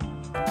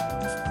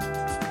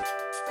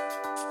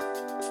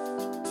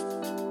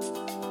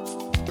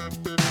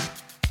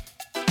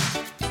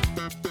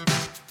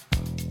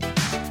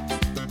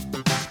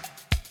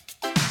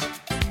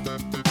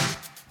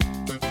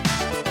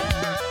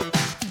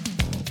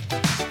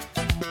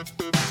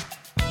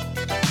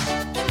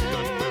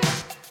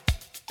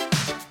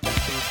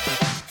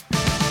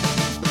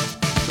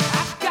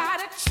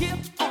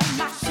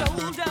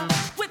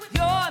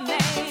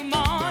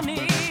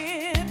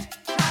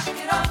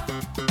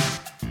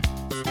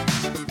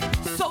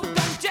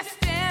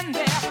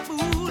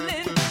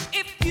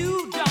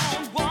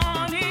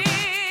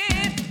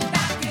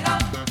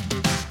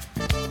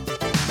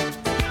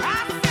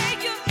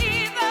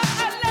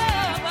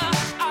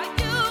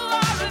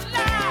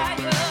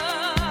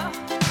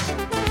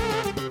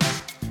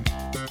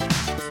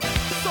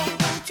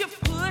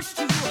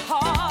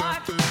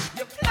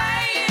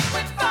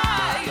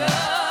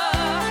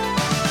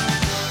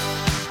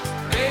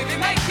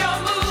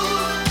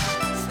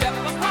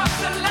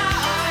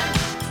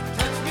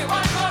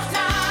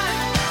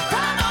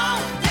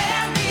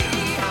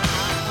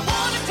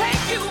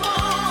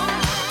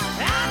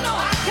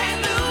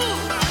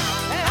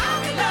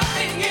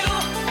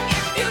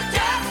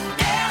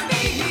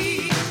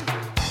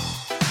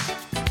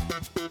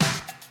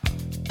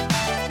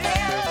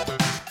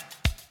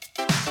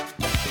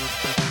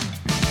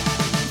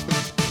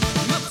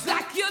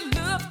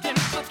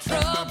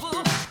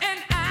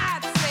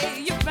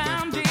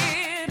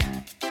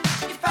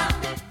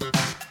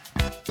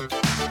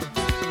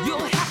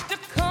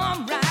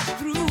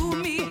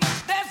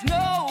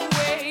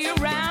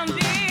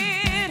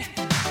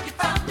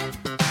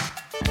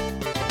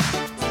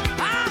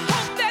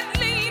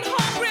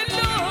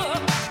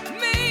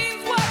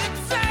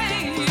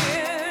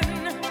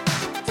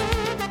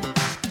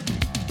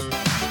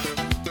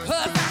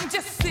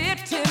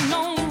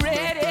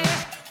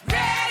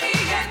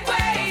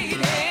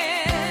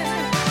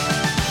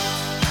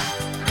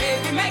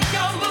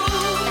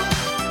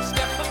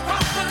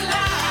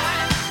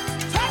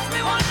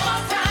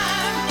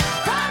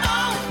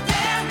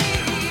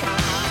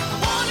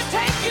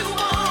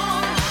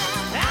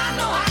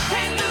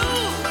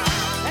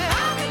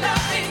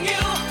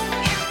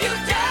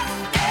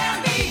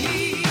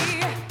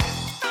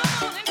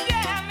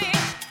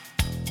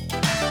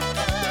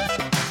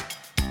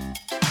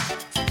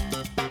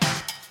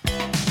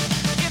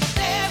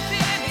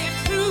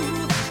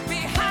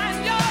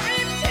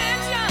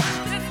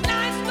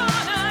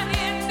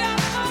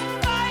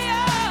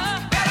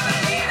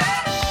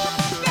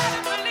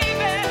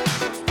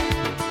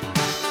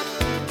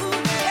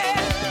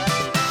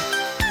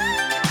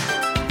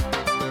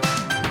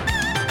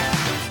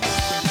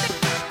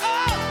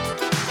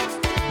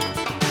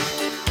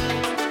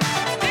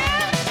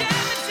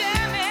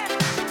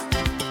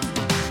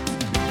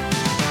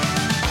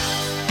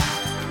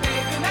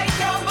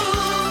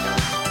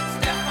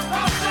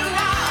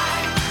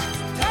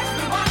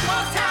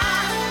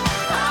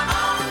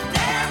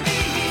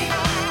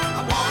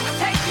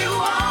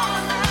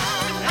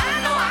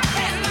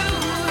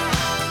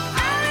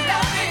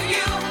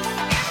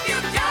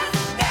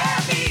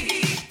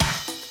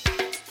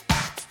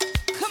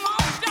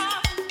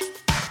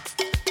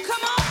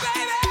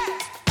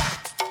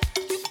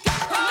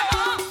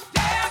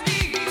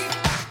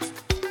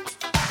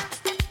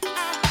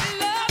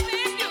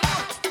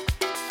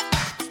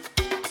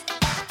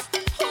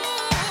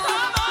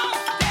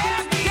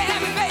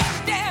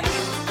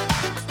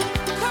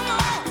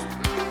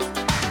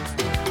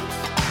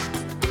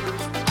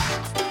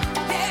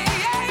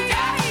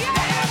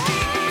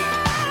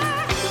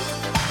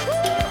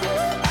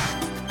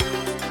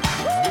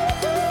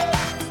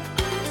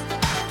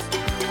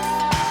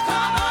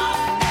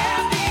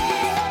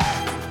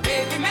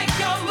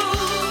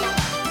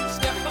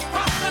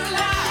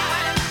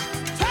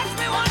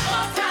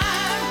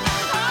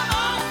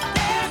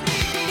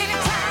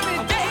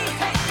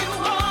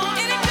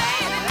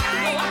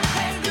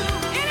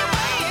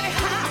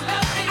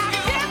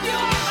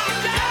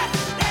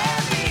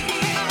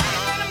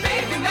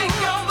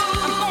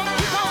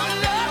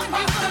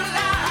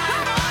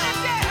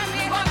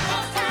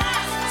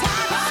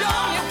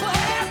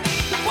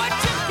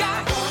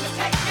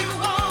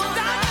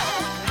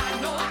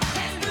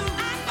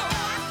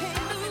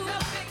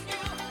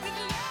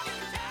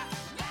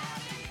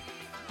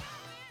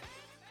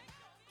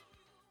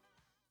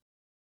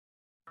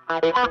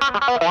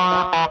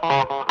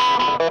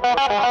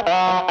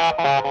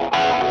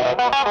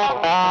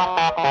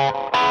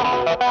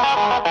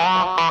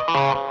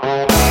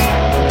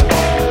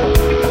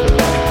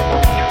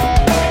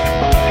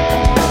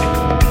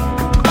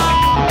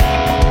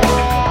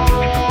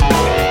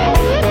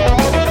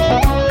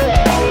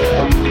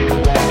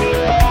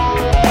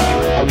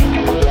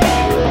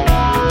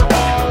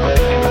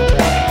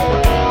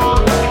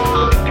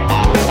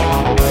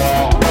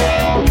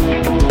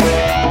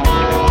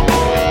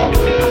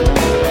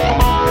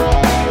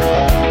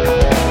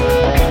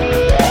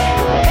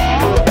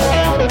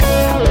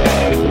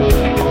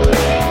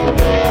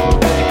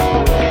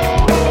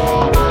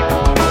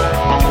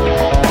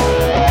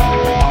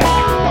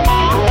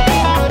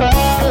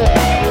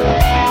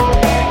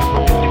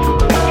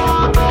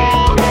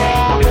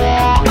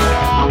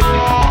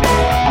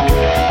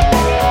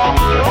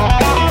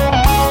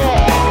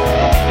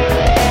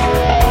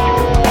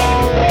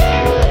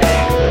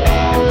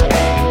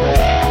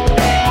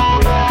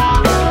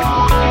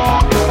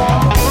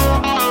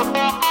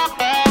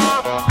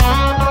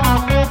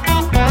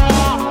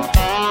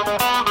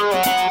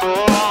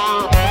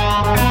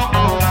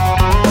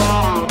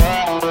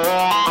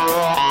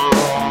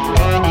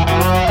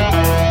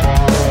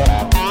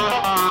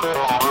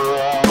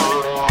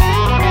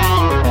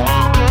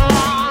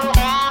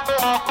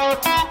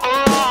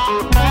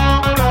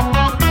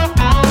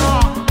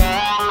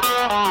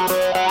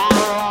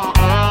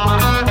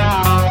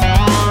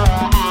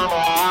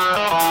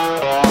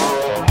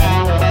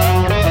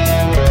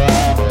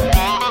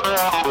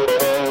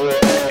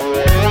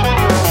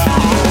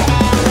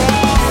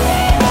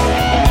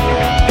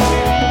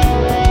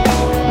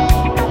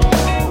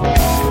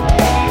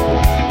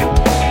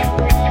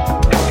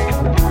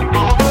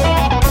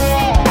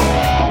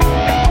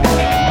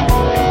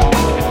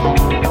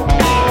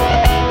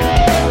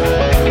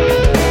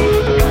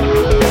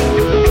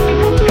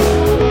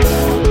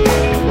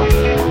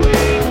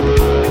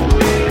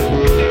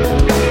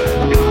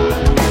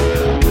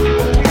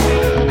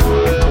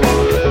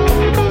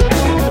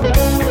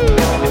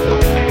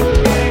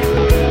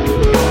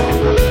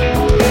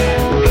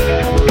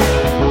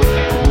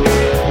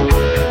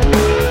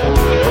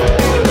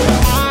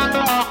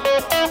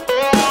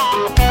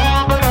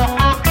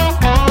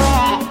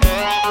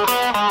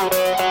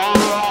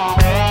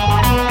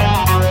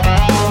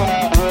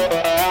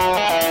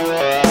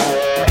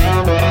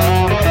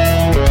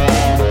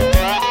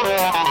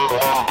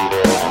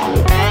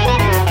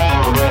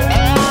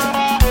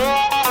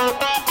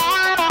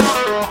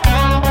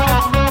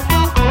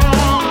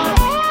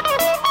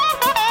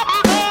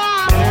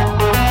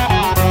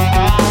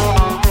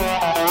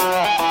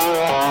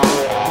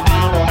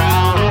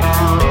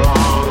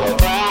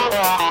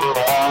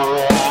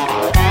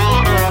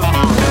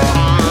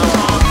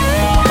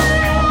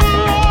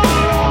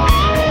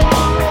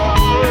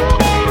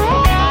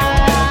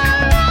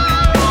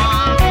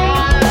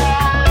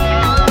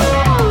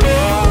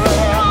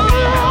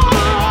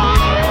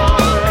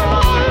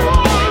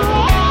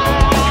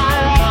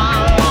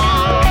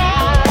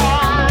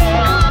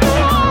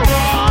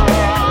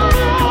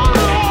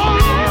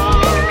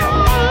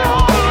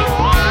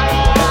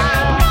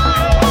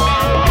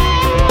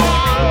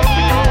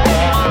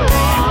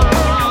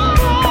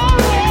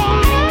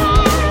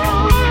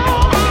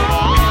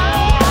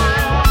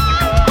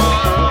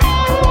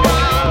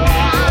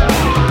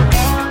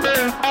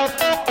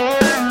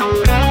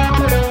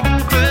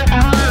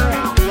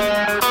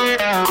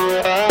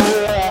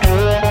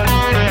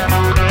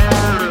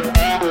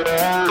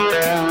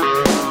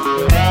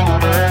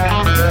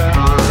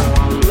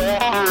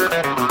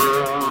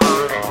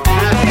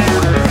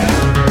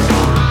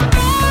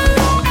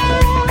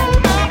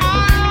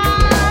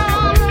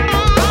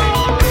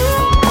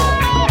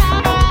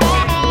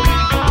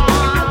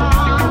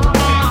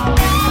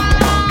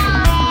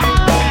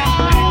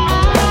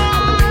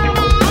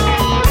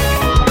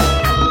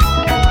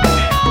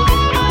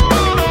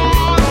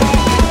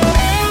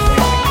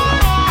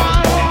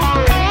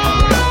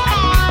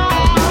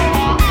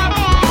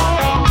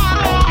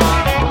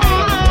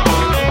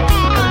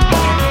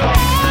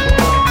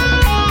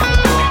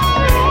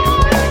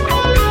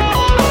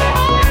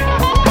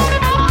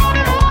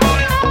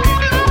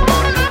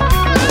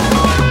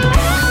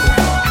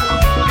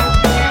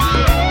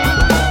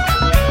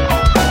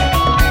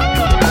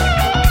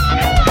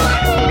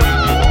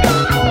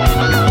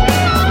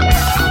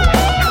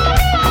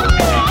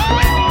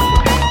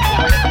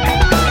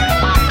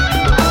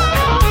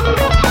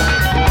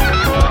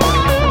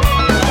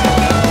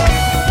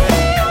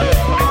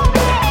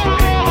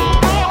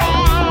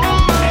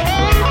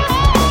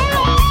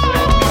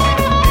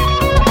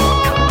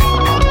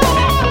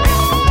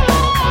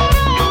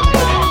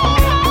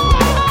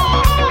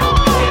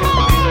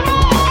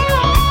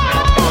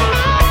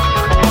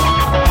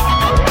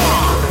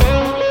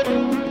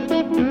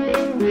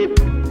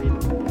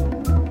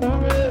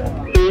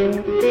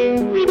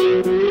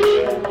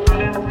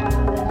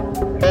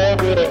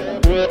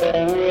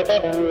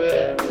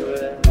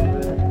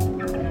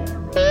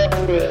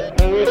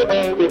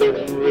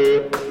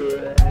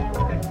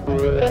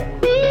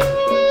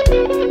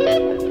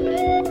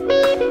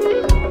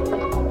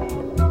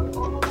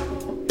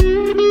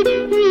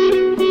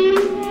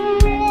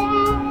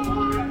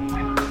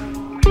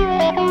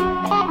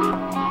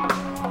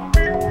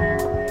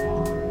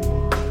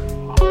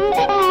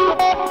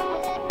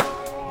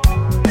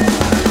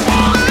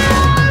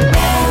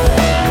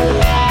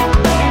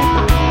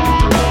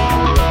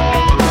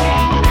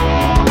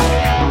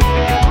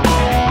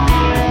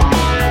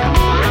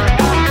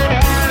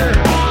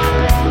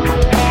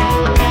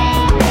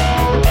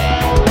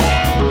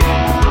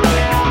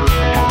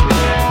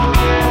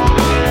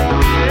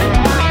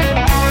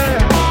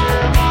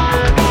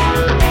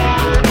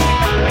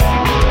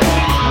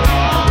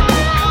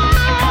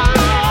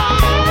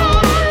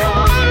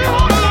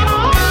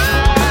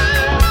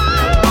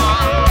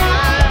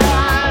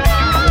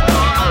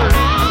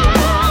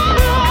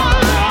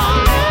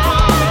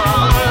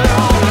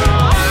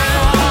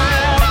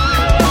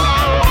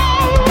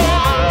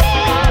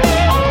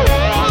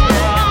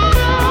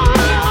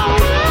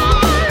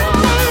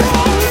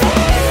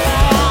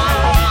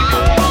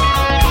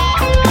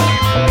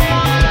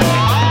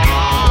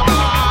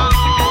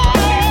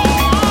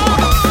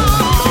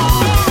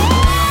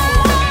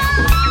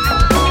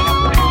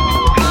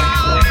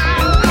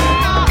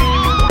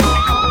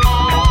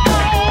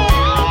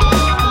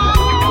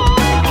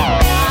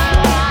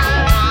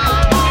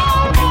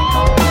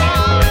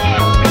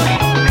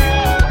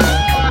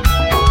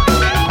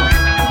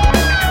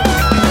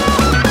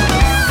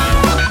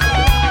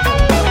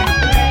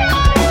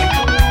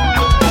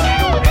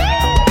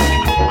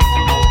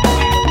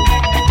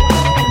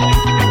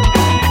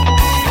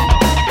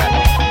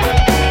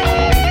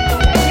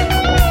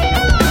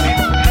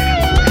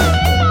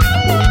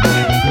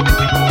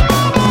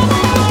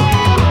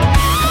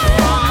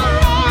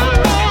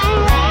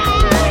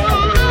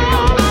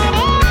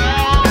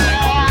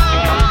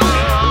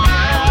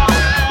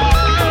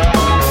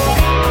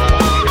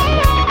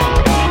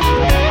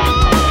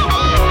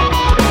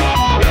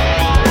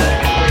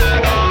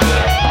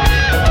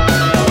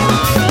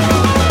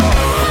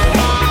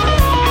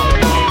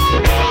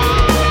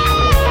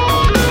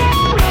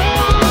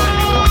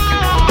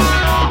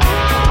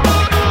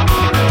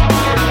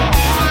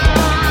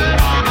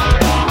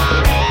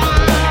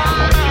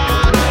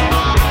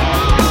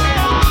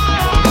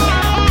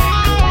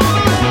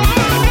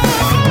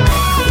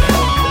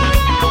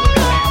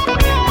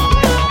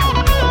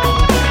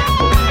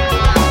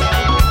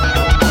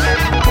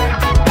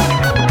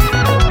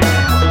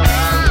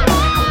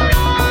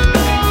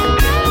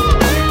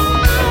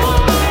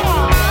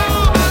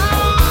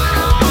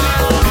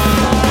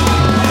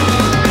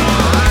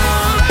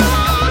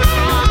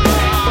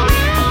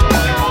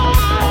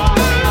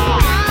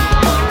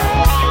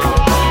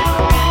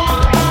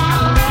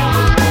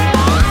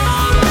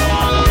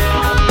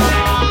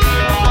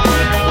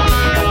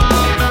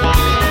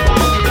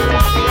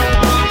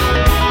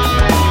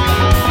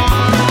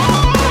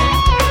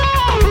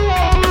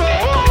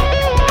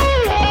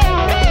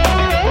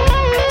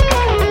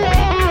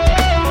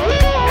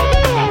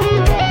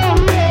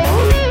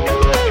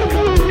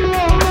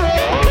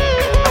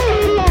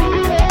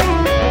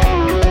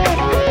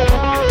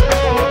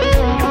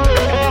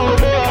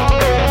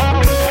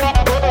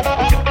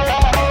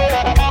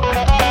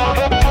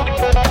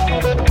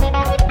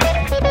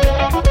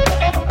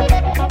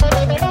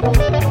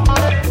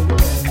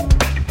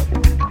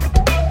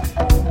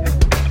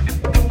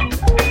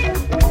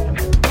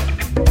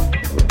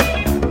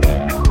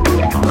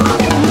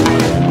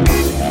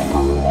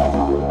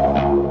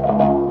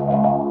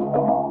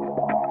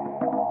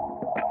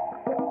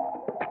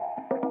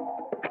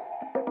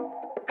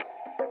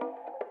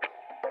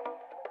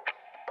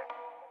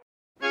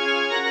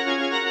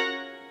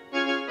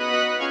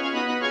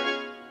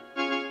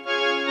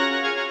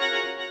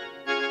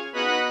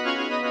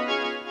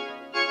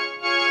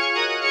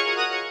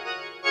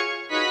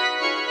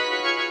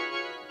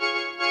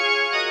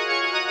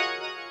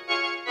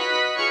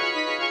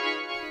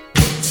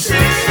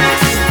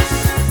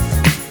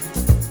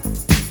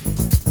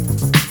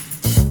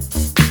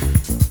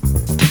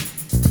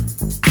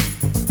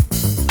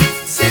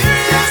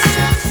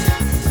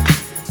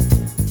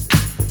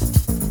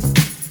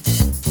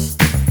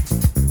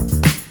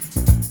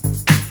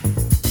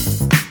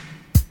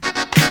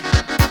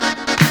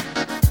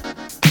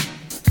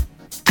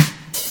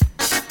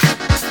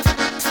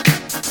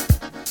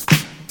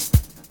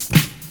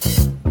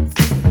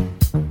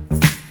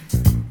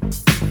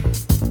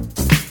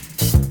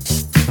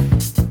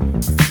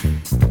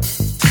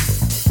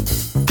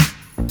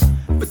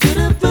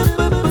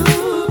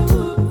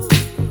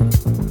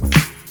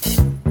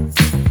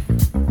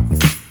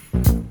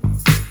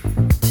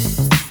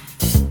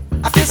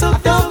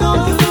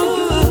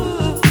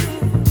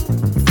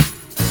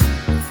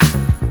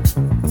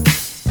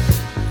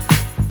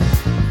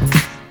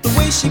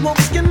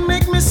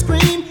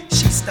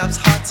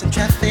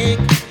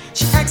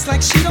 acts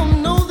like she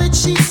don't know that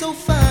she's so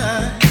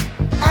fine.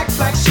 Acts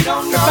like she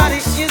don't know. Her body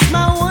is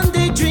my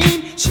one-day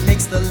dream. She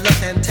makes the love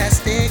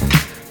fantastic.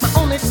 My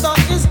only thought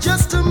is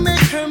just to make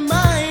her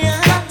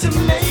mine. Got to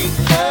make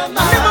her mine.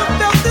 I never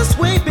felt this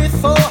way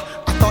before.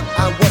 I thought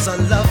I was a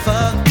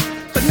lover,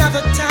 but now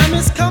the time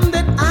has come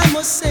that I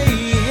must say,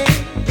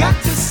 got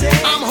to say,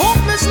 I'm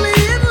hopelessly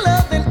in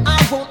love and I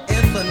won't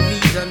ever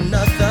need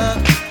another.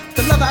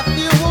 The love I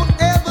feel won't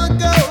ever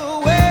go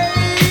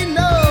away,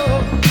 no.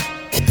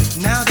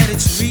 Now that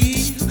it's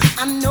real,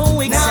 I know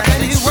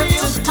exactly what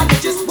to do. I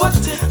just what to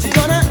do. I'm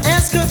gonna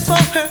ask her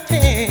for her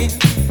hand.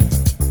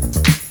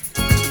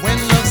 When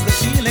love's the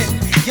feeling,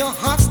 your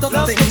heart's the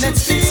thing that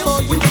speaks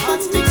for you. Your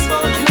heart speaks for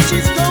you. And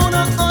she's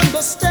gonna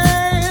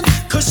understand,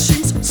 'cause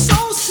she's so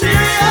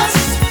serious,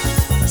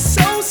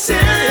 so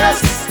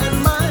serious. And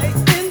my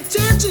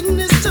intention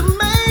is to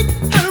make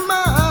her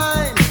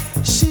mine.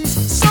 She's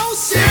so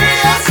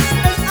serious,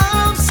 and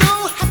I'm so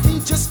happy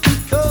just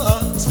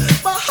because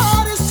my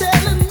heart is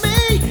telling me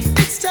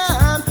it's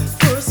time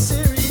for a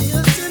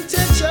serious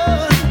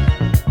intention.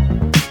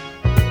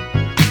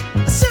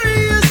 A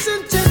serious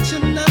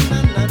intention, na na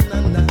na na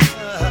na.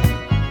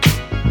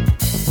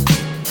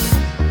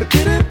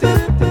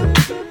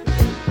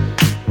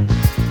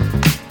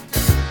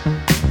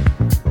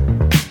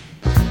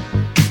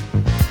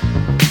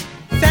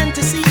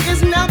 Fantasy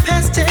is now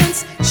past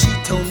tense. She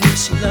told me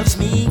she loves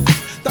me.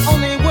 The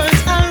only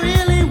words I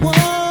really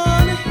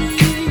wanna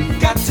hear.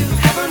 Got to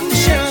have her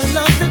near. Share a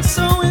love that's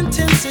so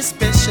intense,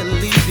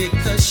 especially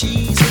because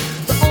she's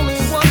the only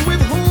one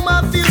with whom I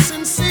feel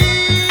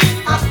sincere.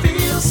 I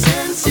feel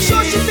sincere. I'm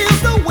sure she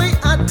feels the way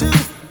I do.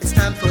 It's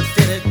time for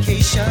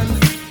dedication.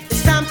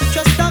 It's time to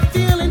trust our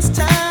feelings.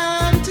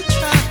 Time to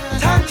try.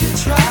 Time to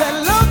try. That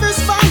love is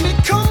finally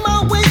come my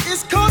way.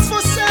 It's cause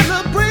for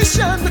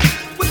celebration.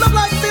 With love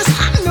like this,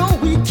 I know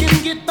we can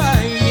get by.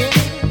 Yeah.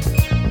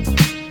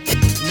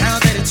 Now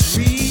that it's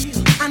real,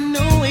 I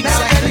know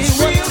exactly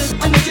what to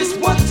do. I know just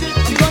what to do.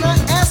 I'm gonna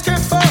ask her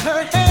for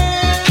her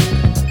hand.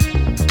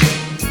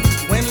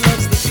 When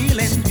love's the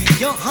feeling,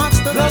 your heart's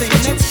the thing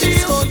that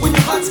speaks for you. When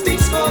your heart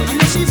speaks for you, I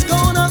know she's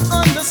gonna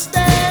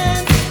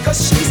understand, 'cause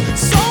she's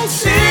so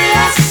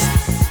serious.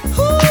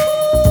 Ooh.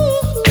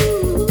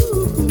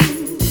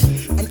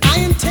 And I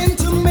intend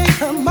to make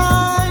her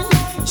mine.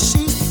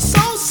 She's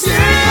so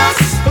serious.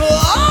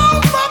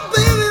 Oh, my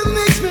baby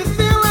makes me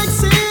feel like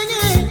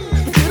singing.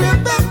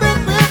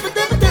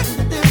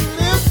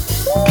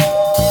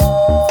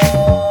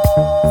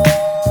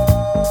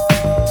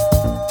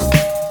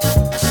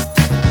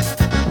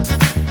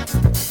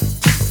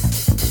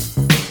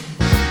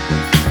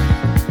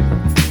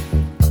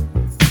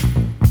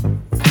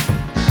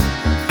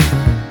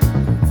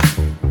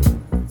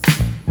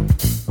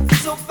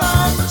 So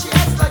fine, but she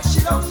acts like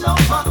she don't know.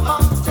 My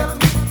heart's telling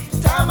me it's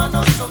time. I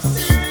know so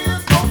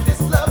serious. Want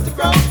this love to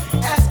grow.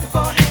 Ask her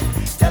for him.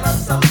 Tell her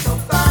so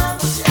fine,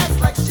 but she acts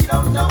like she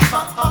don't know.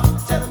 My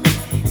heart's telling me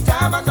it's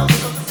time. I know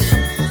so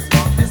serious.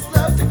 Want this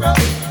love to grow.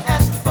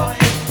 Ask her for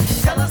him.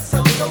 Tell her so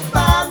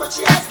fine, but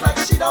she acts like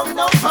she don't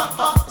know. My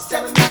heart's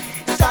telling me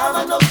it's time.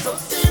 I know so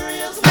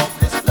serious. Want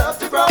this love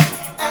to grow.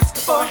 Ask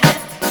her for him.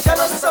 Tell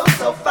her so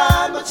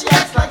fine, but she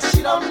acts like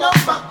she don't know.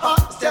 My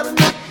heart's telling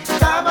me it's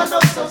time. I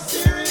know so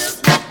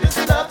serious. Want this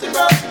love to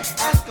grow.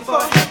 Ask her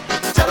for him.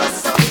 Tell her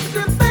so.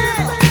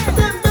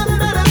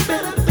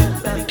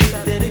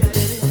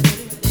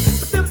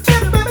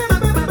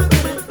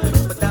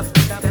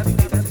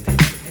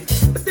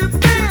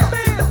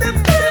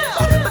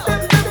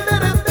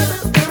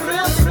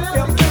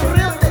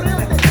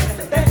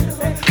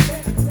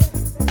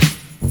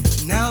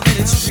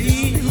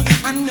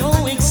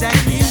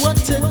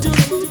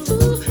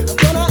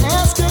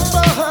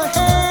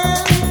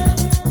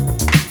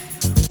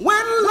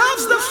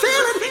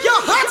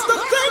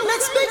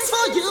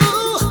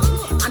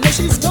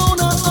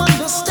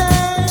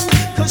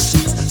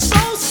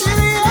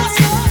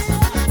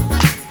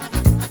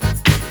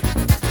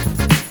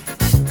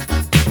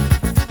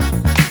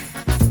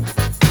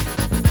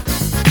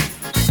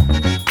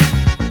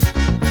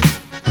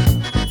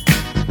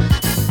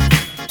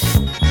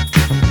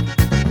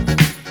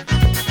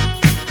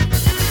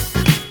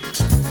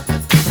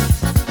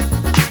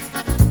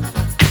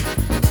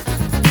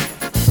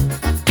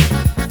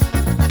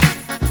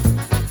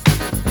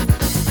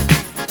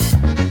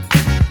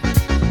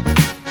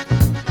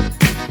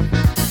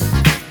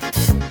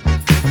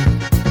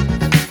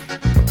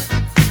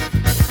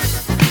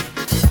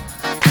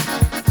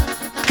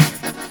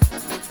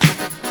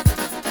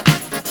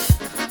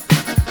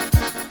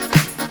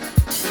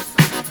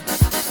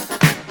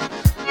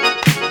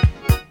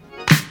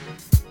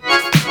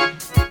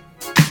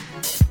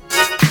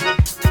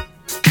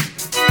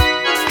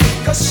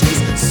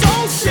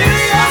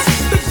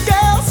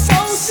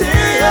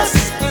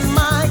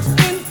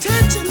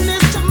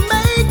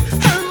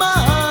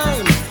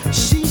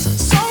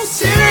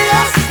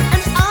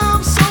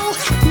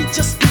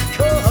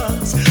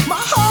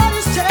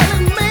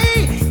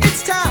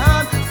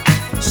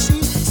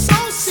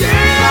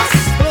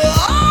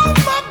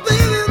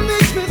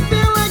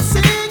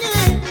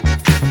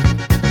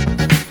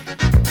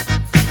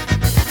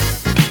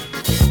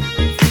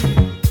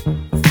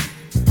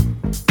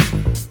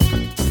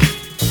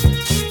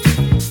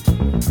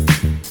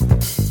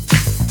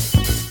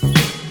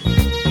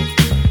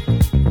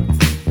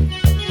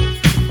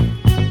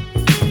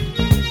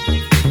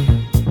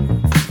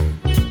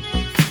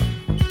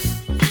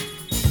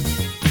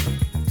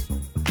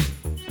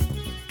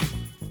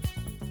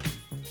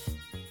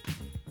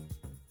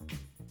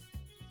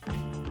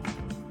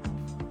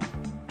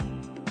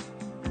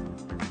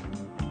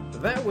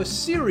 That was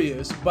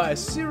Serious by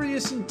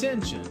Serious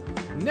Intention.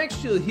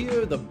 Next you'll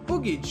hear The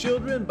Boogie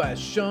Children by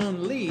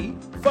Sean Lee,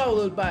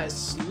 followed by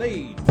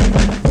Slade.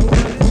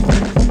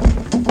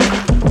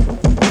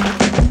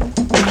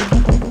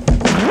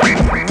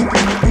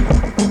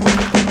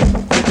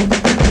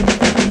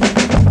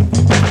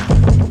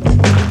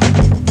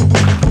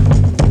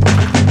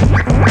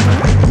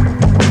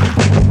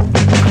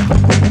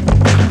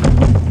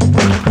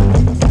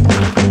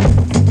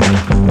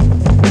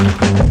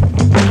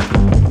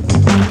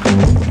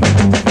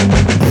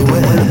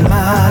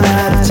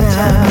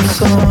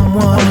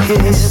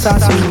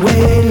 Starts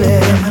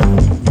wailing.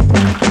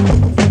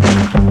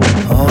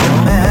 Oh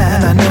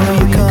man, I know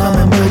you're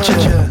coming, but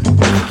you're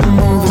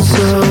moving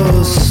so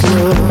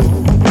slow.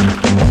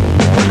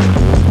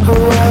 Oh,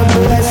 well,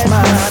 bless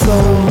my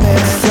soul,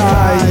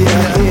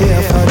 Messiah,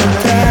 here for the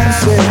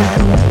dancing.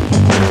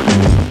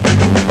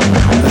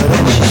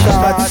 Then she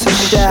starts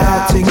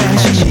shouting, and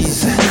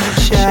she's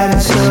shouting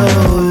so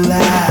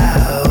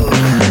loud.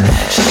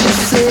 She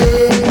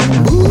said,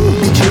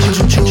 "Boogie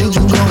children,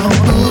 children, gonna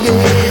boogie."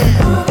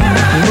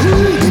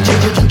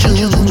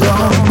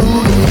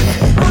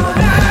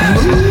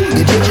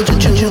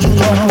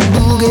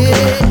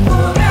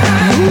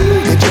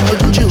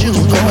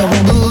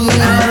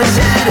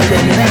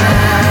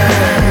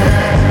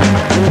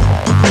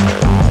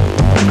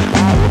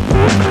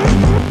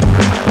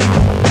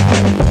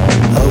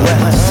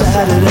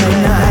 Saturday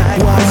night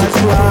was a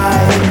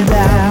crying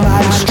down by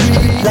the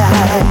street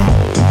light.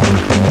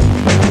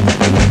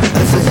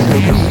 I said,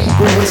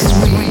 we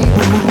sweet,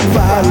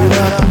 fire it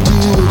up and do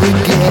it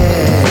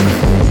again.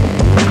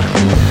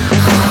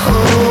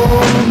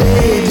 Oh,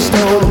 baby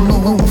stole the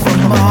moon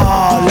from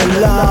all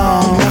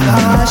along the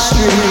high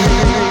street.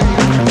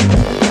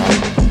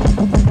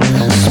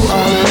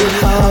 Swallowed it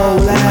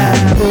whole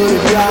and put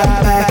it right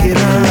back in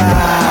her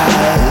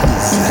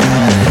eyes.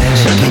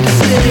 She keeps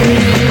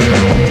singing.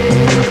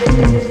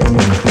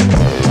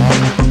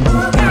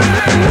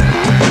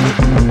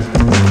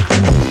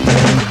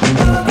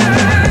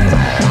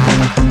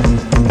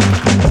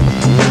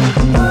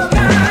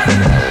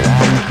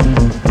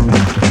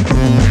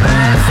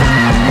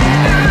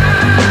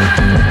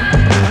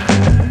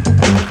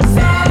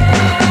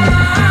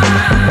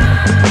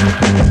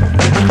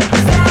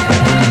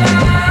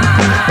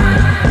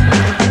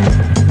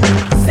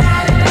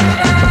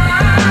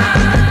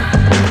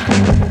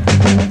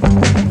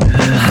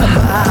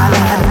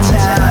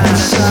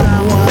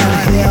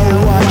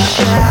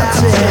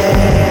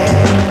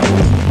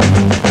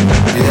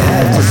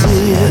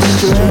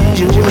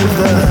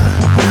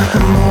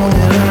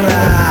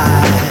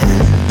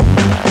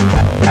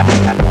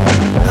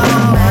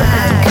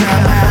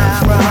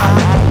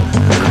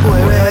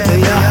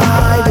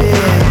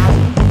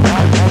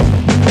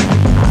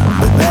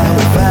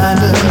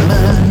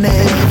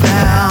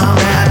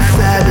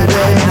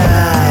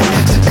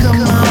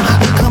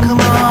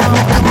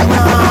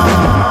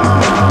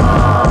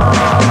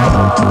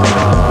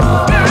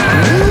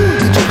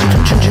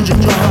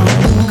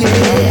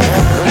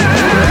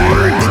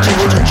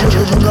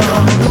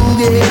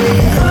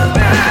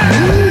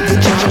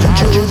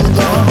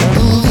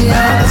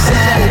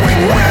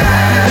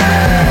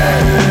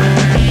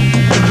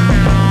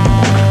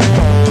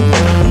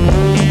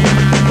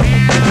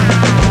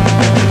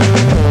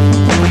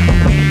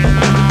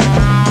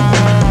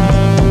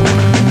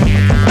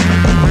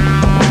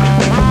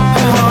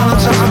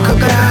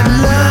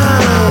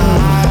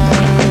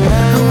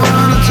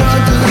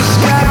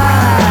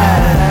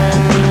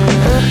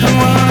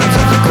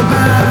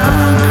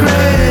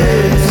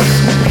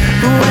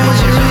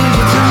 Where's your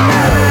angel?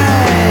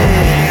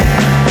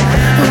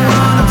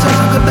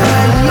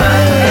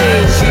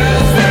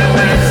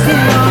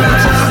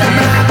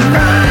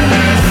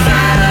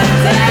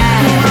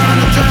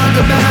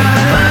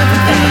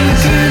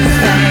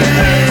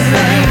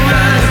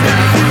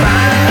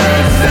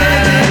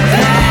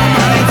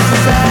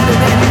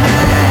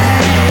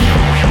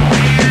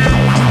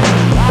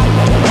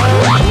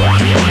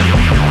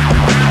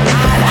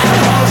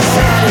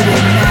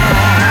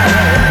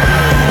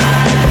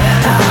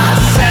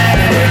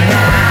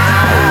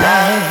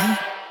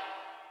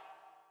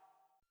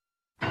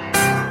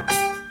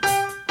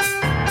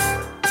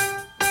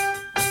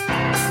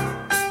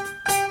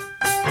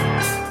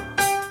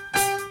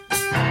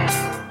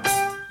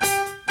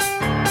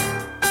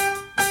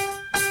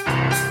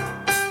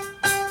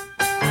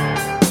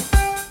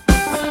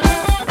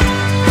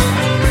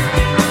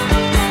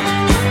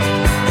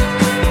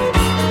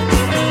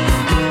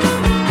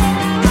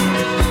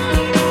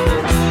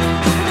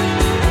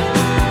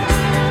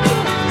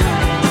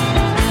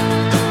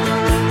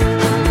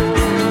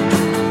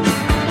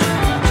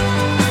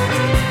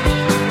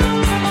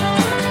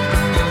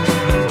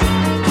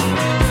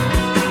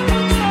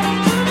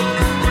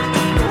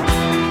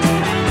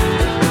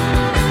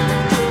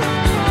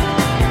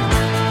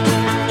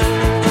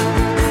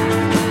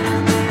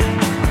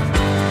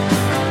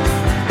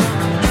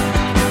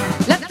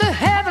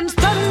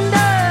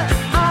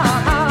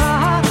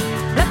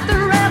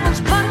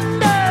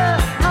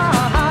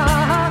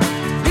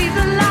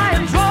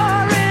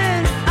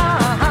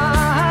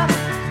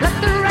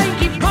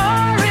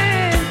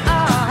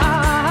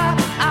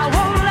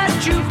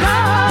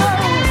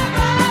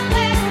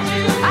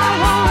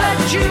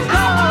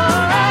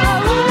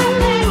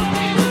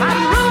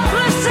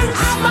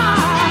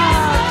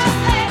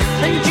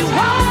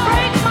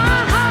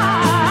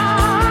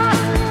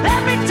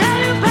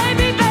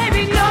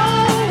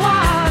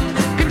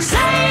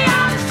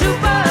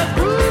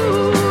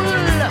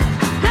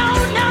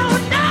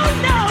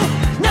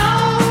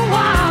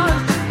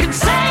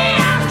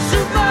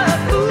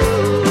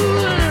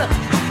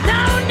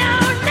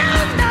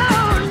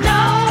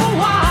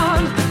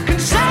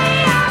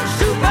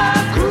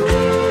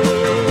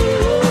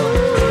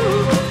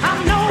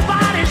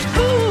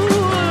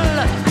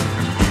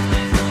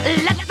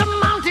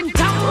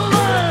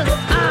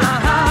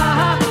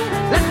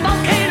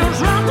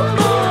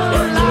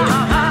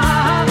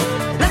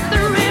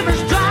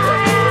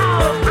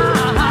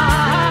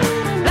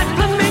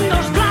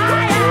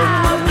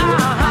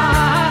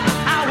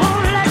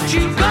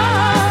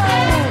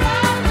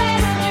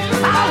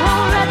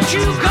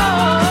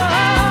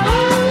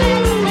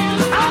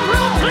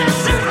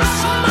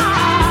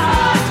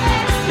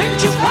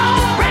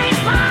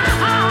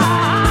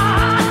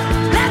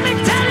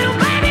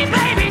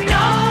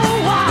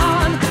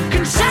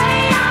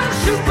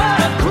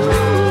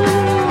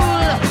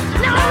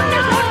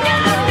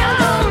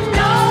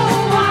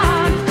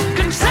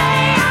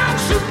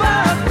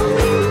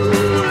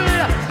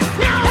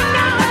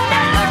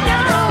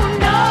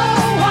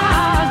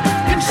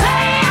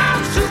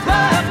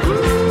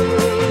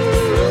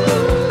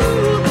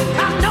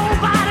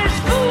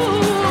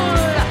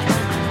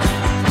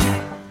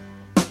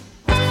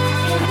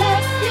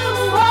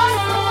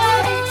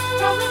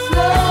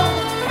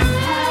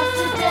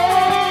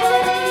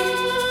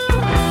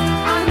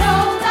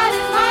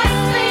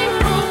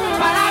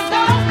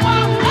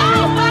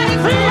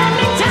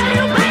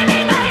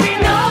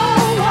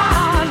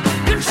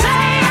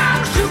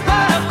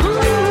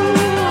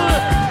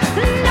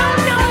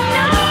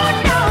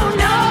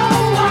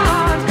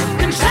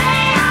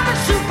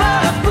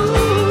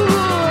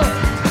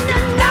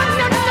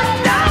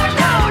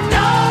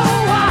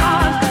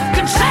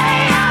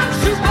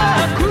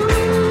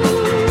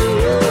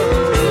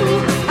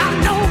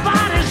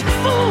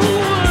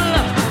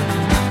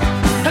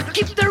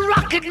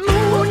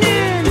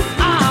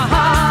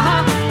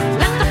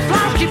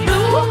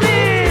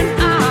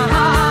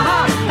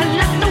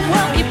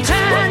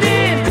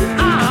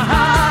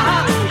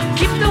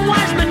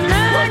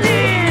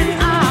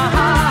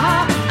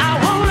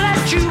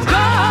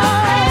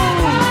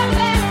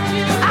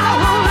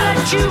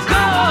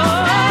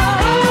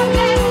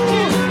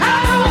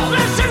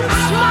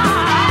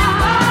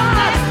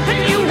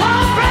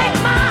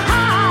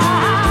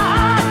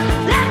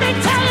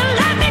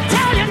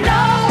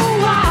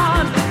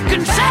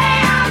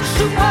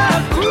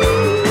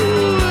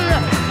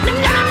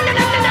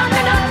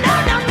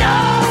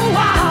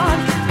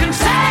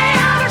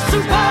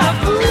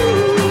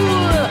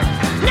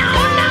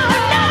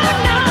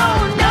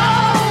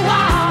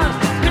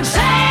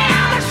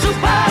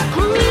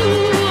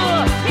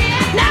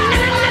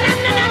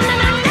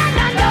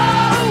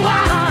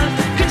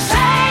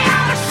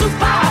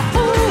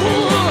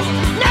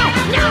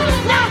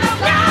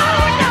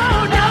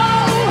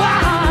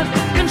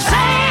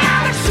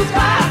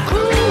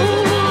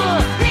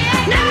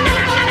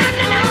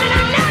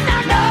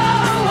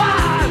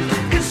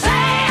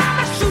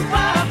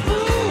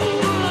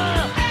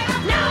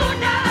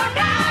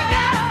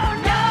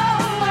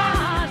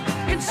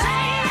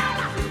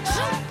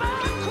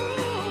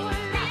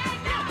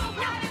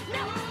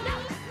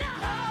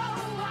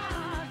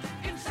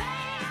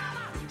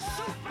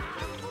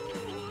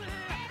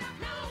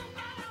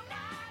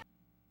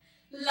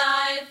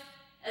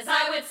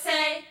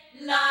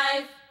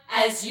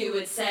 as you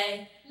would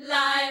say.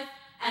 Life,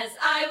 as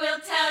I will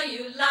tell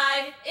you,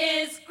 life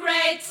is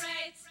great.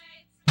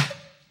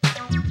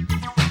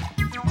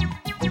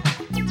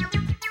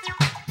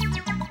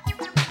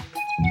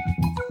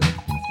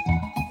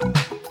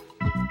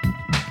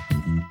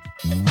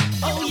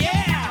 Oh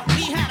yeah,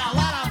 we had a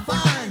lot of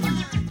fun.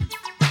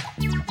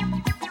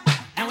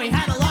 And we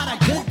had a lot of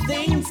good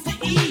things to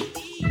eat.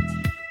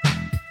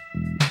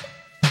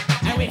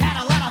 And we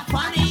had a lot of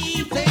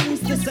funny things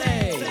to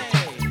say.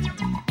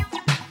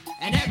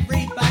 And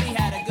everybody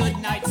had a good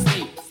night's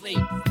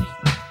sleep.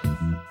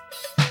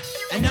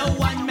 And no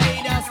one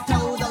made us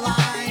toe the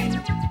line.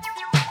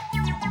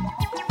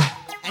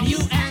 And you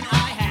and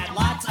I had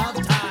lots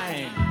of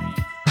time.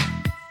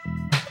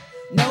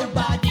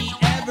 Nobody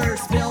ever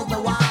spilled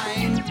the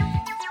wine.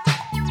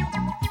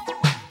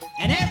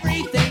 And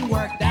everything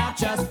worked out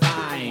just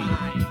fine.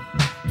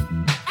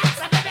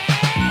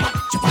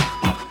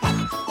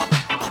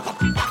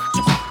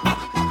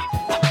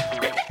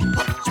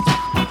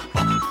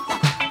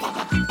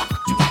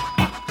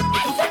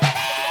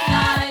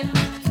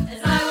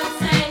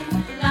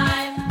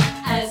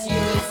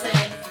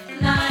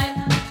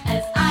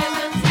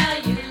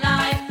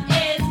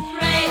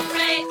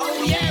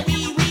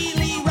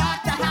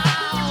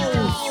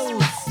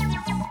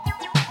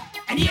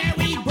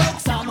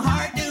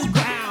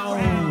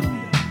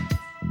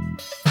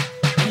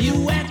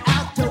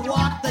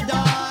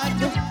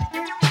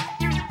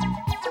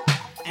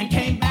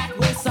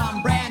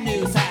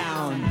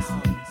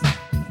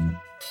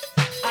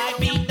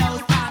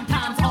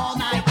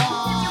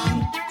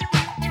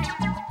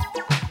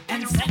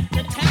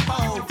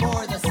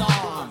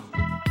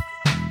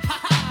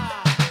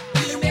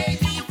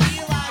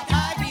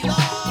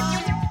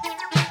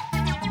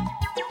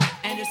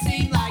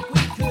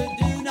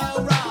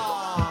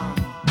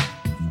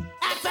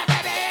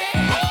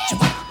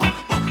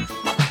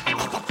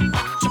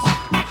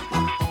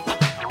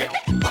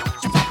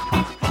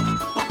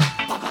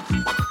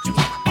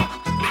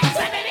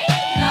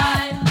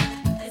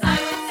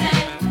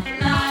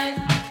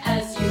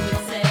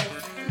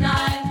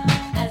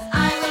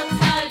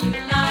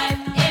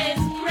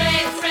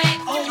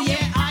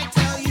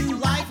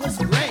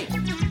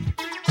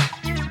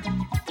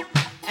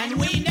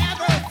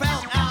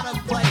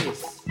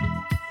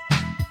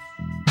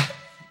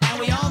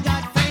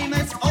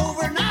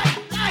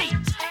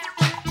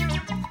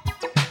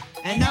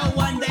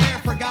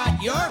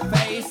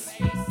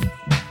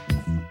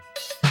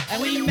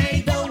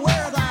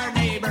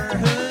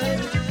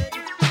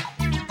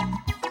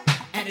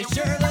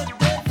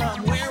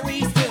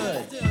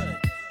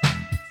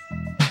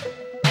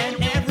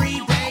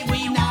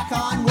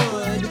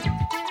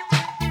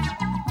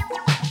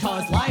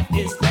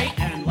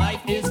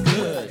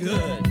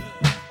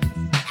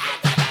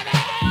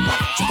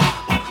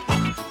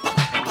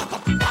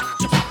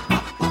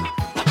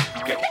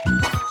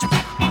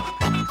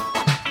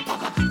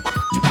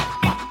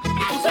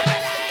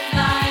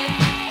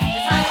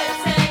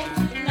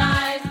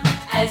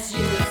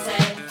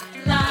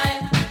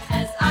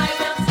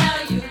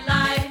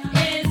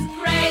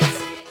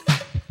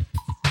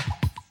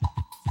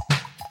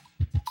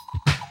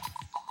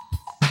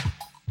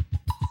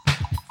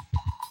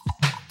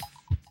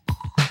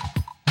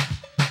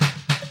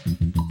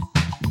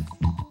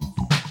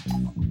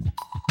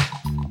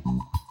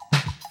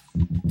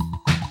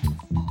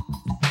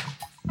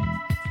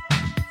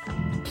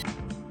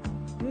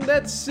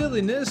 That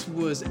silliness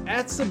was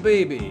At's a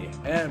Baby,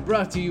 and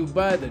brought to you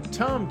by the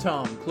Tom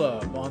Tom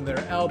Club on their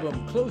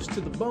album Close to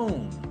the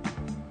Bone.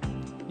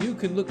 You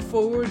can look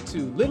forward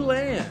to Little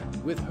Ann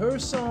with her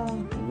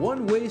song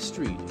One Way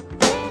Street.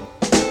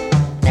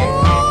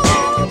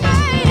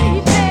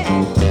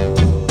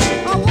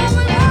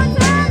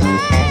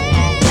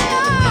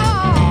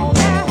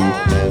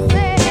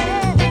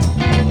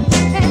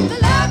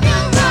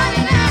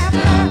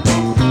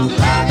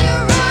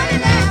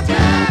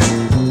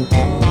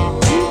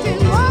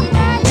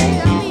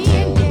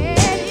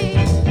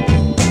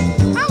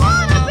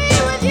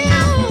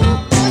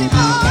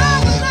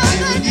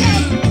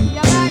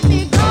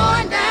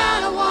 Going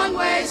down a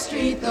one-way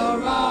street the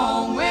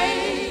wrong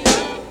way.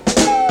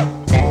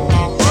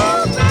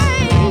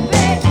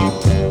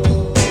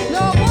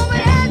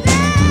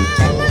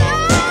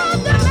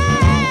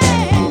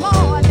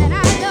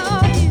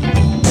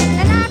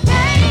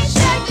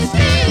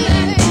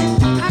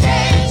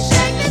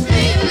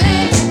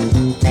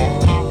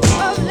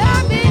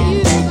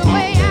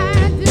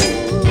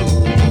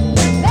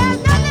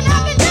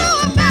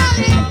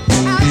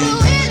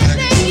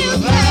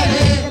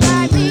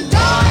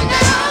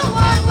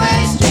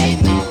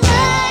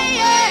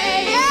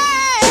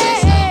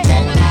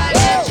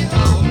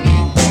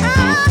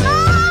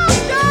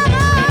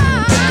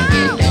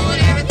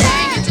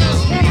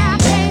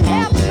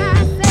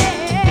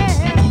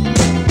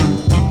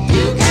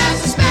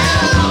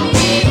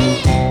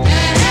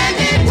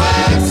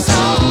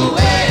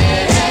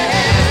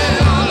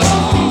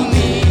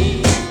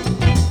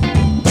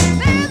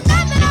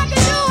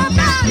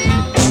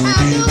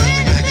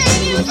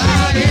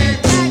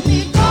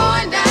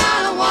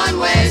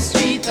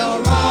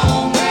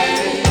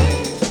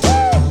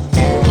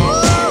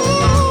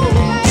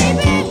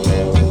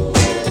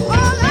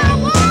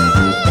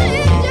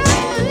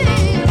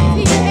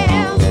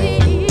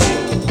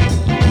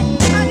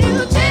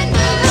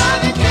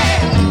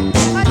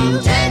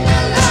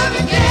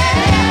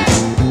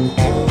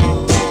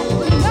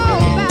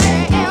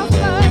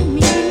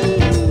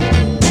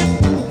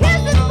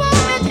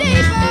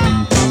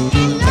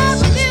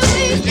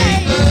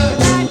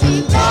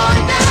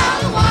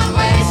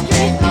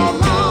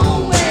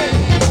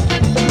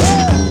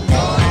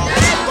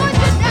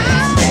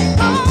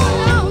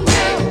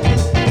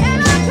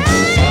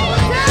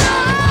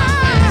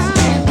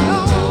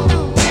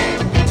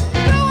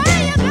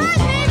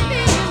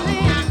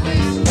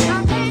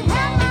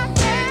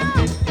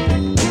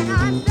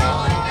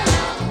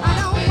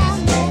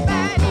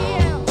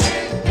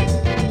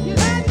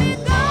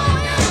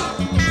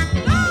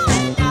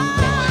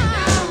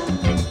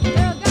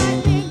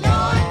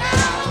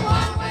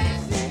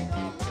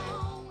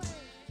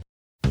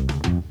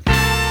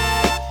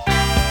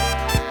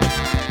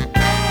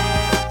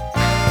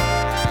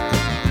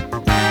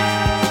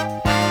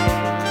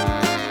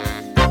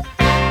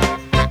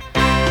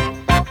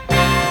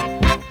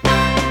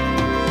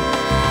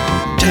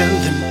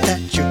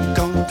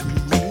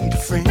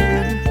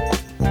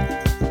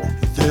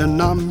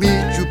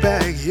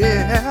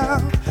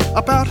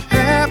 about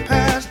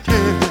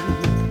 10:30.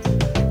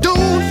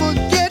 Don't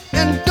forget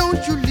and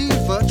don't you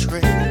leave a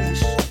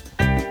trace.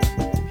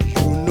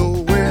 You know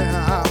where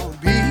I'll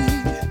be,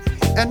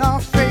 and our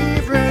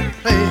favorite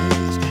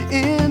place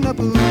in the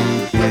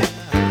booth,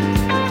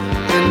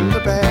 in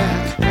the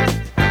back,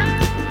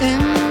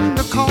 in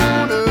the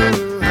corner,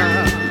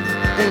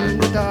 in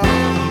the dark.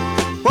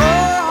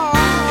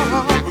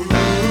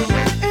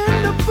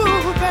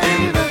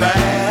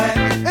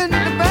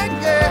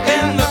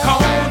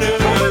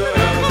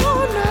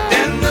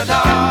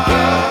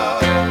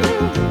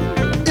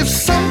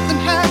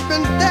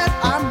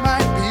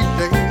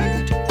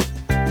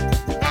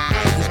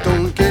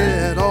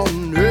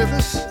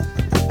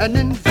 And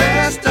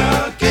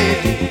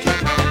investigate.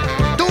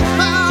 Don't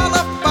foul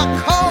up by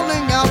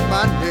calling out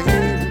my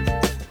name.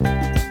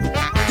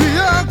 Be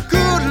a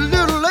good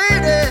little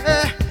lady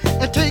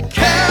and take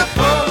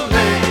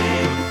carefully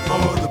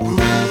for the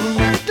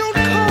booth. Don't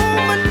call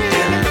my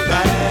name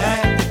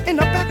in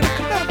the back of the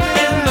club,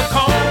 in the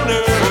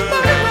corner,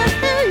 somebody might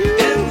hear you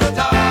in the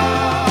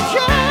dark.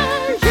 Yeah,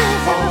 yeah.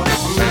 For the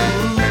booth,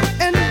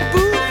 in the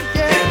booth,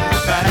 yeah,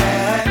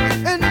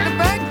 in the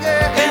back,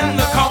 yeah, in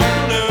the corner.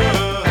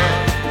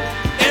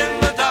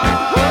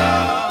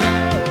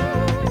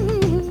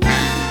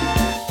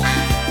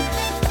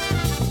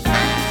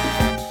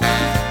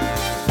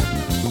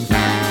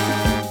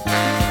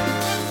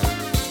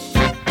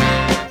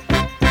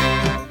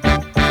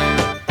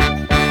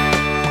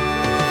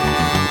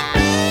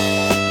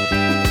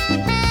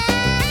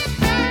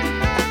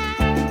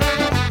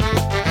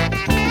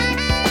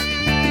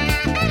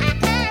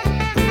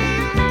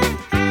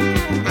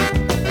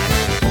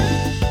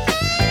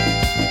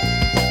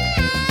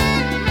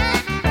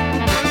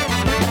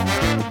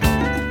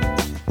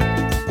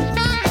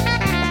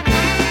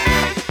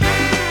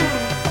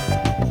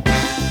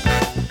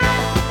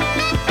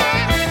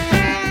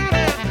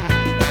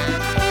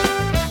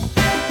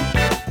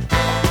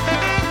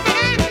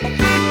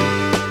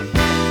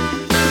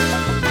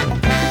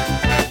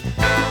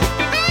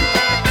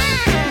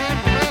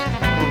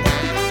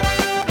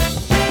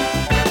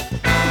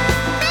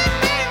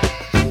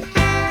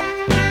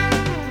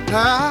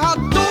 Now,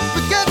 don't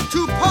forget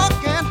to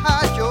park and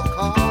hide your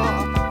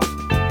car.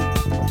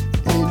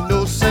 Ain't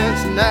no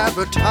sense in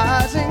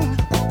advertising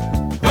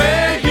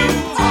where you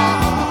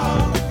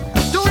are.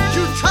 Don't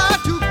you try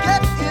to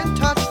get in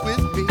touch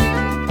with me.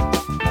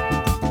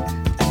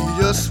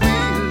 Be a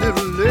sweet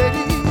little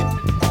lady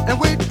and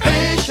wait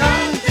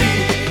patiently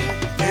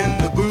in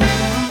the booth.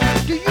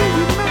 Do you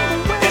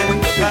remember where in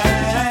the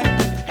back?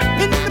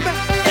 In the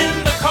back, in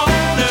the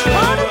corner,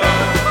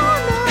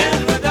 in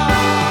the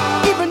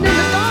dark, even in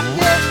the dark,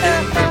 yeah.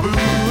 In the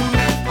booth,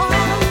 oh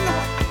Lord,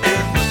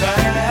 in the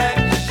back,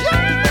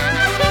 in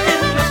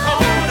the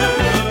corner,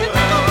 in the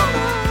corner.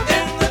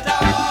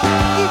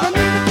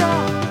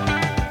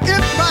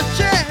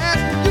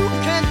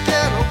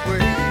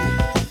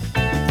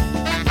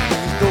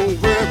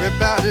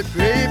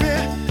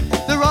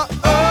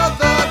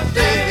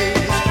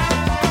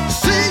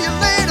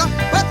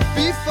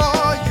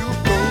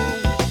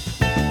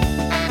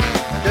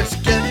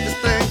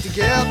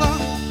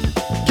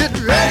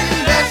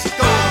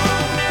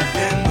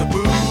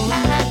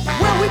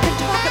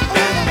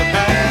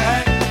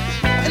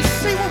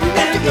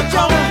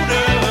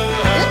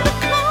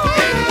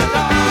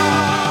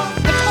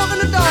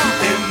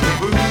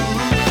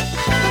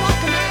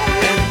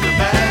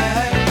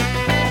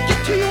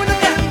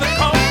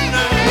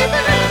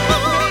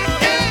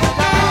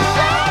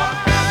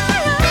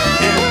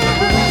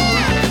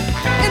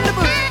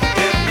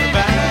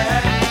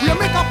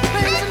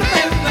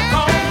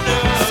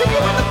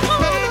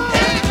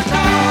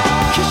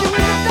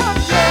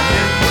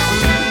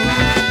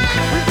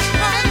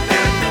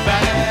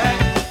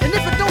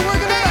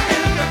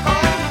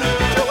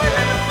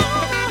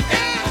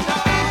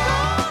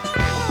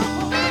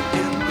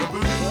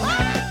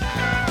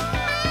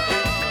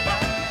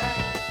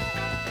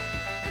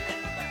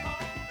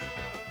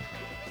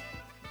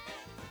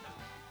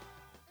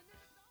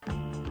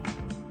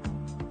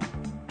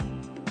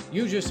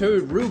 You just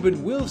heard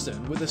Reuben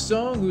Wilson with a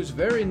song whose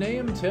very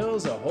name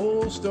tells a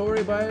whole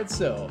story by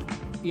itself.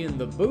 In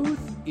the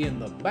booth, in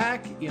the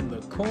back, in the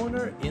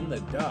corner, in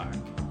the dark.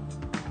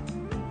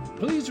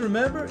 Please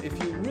remember,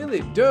 if you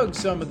really dug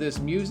some of this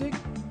music,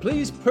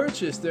 please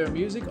purchase their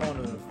music on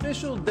an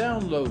official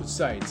download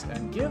sites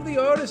and give the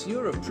artist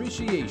your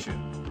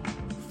appreciation.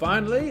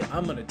 Finally,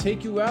 I'm going to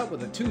take you out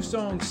with a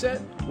 2-song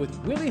set with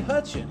Willie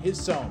Hutch and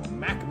his song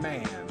Mac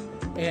Man,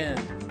 and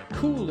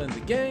Kool and the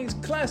Gang's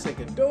classic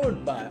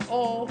adored by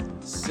all,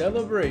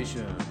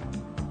 Celebration.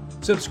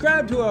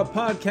 Subscribe to our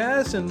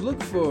podcast and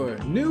look for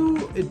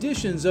new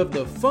editions of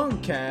the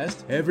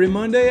FUNkast every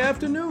Monday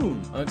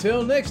afternoon.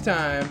 Until next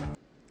time,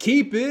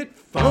 keep it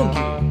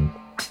funky.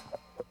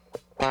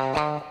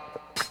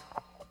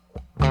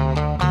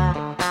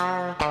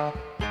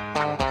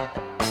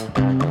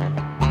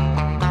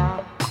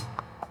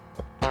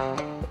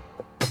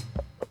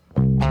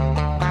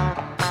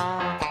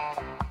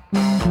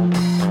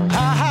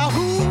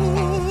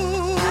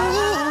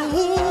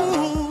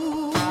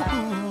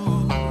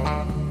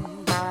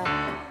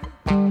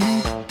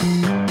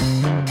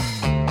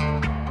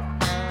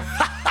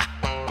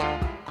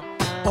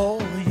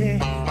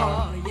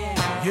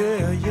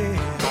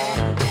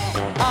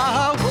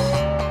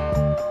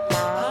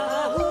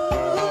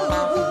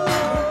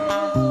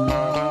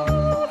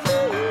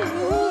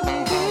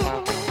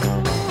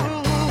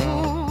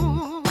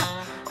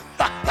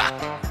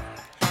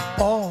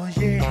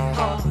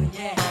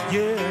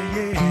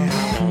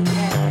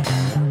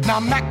 Now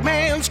Mac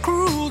Man's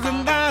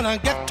cruising down a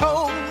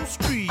ghetto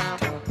street.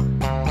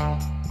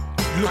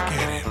 Look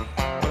at him.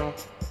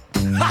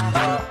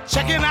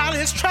 Checking out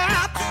his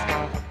traps,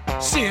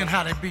 seeing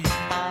how they be.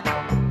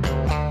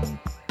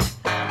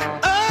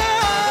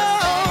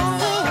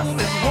 Oh,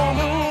 this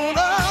woman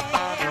up,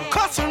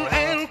 cussing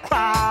and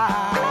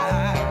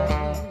crying.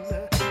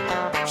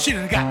 She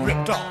done got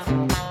ripped off.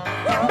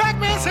 Mac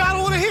Man said, I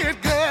don't want to hear it,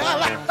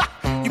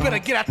 girl. You better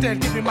get out there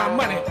and give me my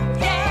money.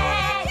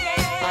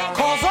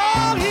 Cause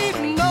all he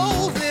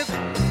knows is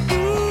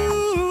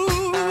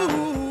ooh.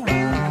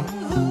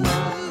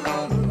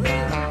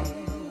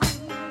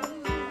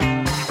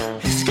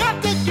 He's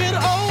got to get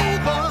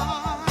over,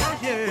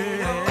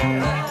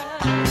 yeah.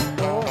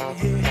 Oh,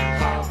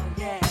 yeah.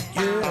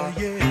 Yeah,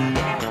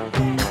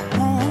 yeah.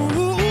 Ooh.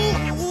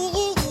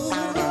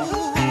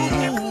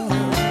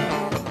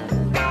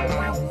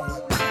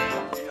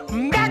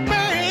 Mac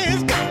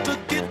Man's got to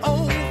get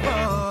over.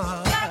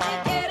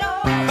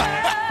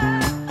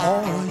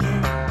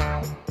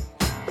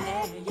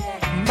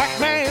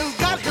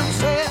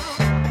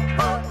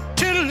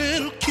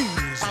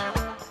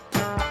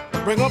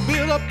 Bring a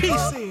bill of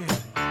peace in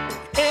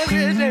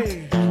every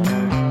day.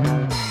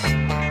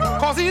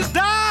 Cause he's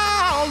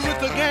down with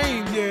the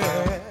game,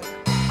 yeah.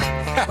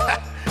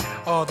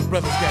 Oh, the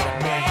brothers got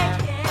it made.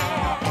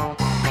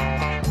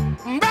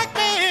 Back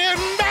then,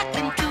 back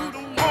into the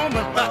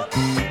woman.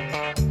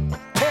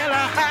 Tell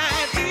her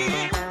how it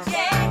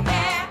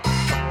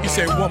is. He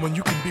said, woman,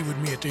 you can be with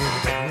me at the end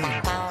of that room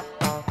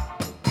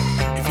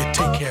if you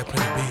take care of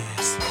plenty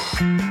biz.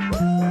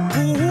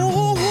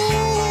 Ooh.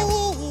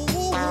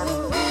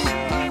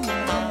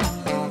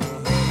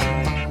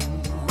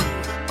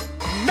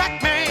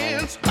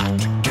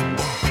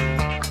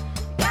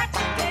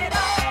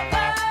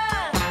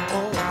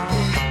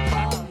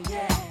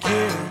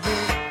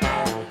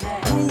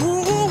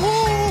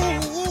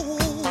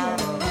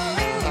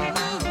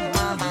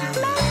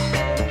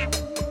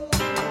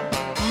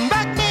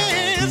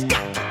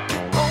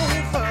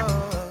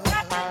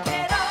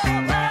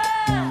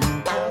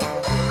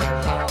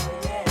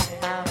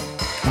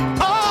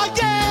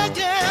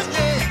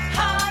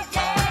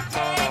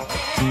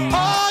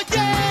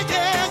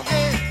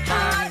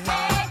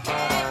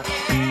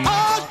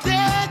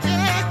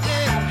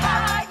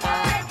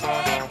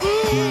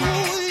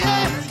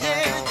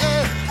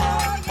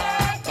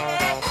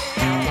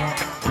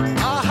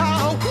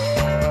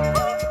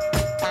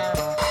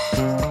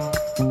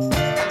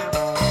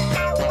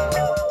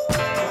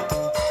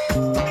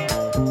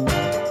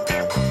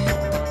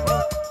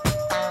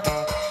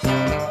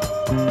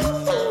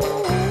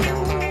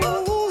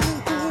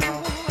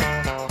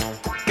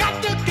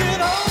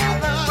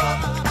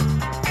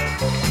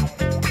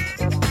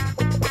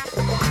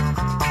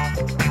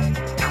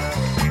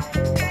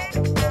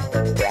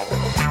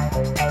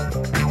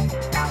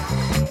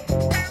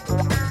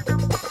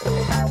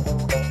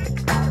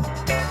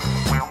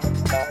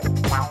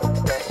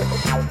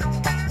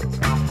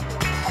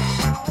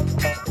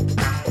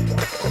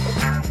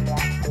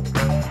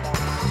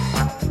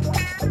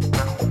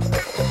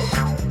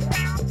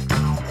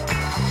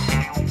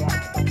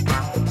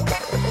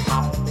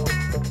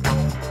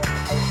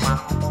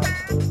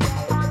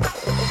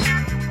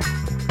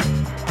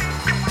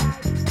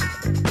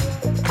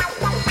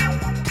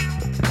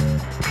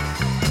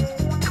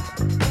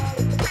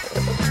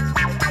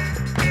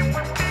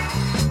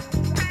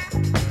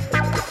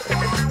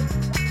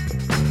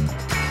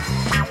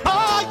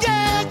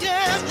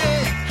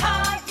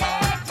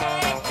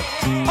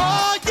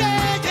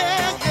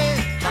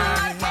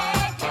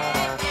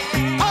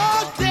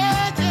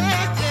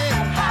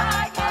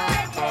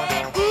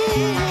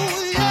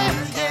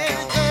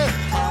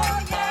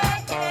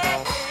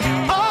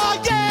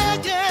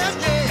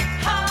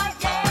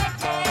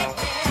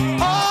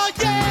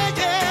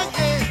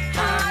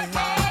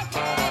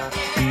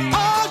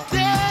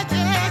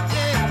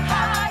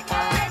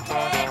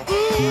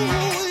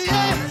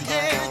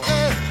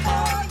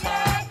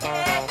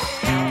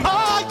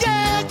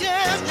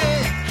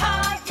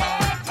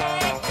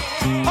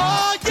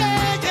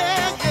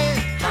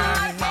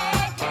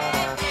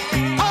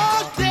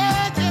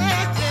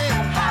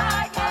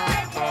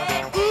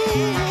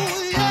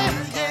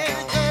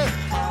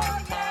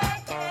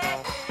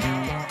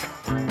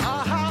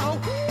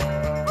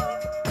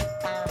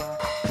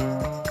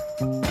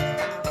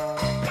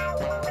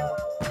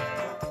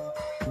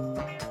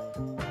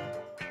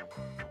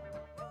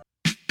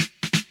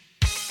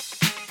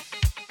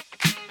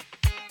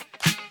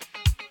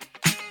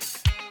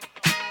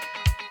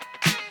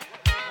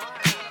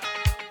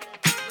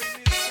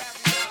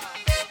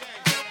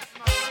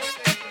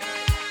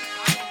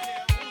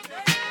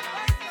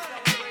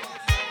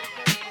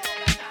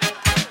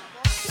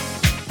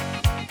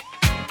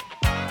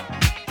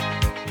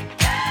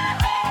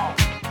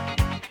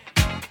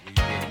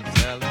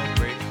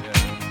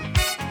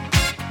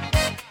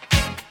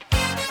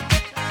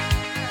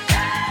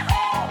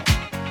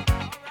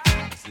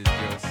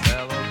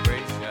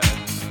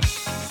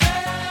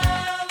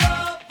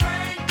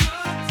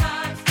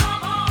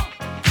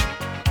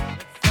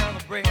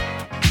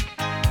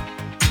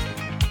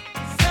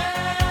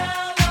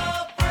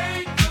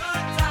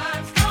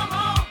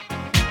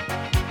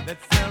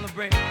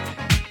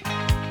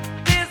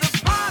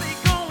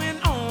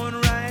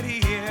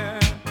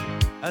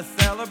 a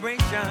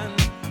celebration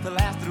to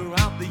last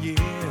throughout the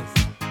years.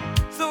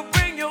 So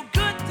bring your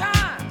good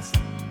times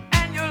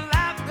and your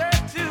laughter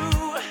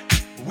too.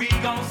 We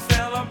gon'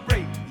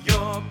 celebrate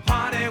your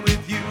party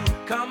with you.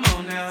 Come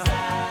on now.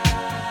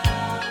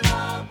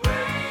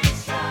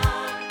 Celebration.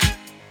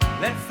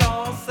 Let's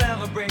all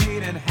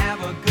celebrate and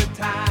have a good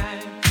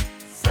time.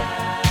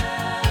 Celebration.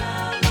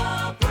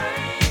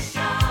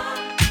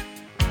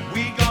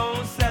 We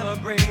gon'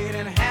 celebrate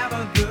and have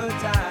a good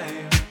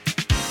time.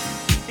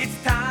 It's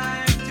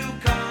time to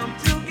come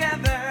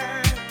together.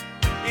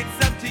 It's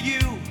up to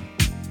you.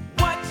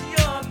 What's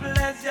your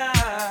pleasure?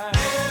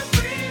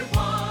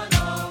 Everyone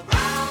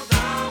around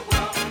the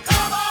world,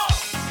 come on!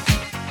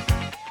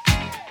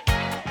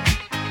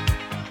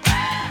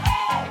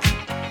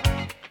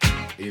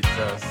 It's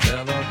a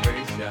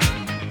celebration.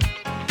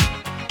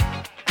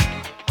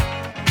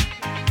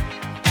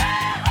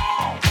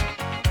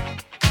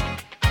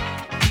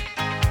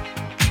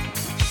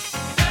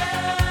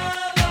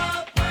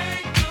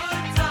 Celebrate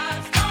good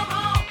times, come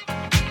on!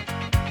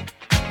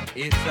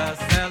 It's a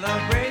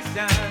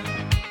celebration.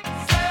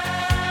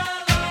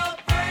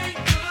 Celebrate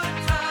good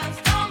times,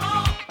 come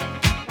on!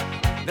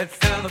 Let's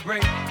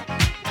celebrate.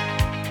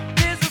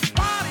 There's a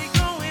party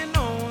going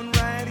on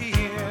right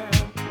here,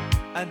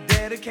 a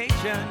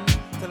dedication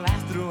to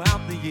last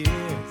throughout the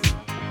years.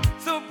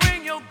 So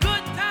bring your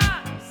good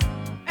times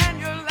and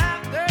your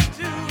laughter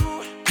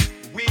too.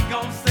 We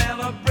gon'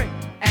 celebrate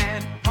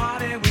and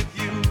party with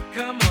you.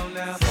 Come on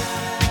now.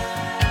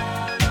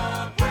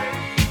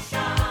 Celebration.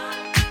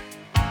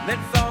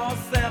 Let's all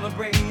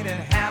celebrate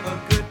and have a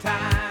good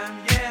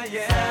time. Yeah,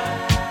 yeah.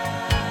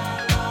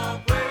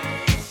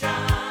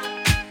 Celebration.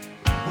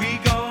 We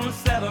gon'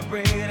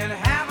 celebrate and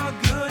have a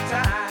good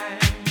time.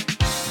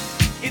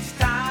 It's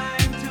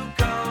time to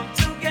come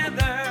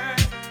together.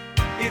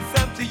 It's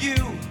up to you.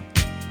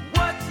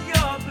 What's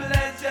your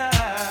pleasure?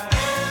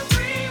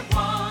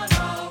 Everyone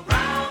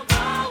around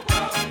the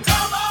world,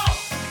 come on!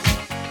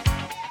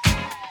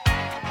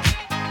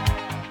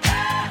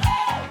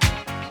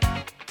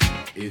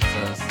 It's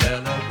a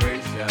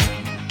celebration.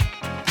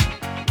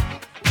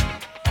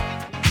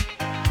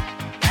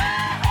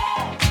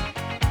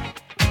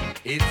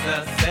 It's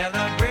a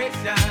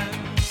celebration.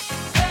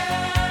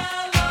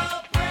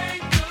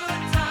 Celebrate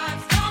good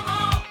times, come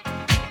on!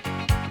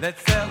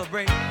 Let's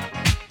celebrate.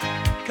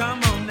 Come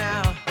on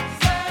now.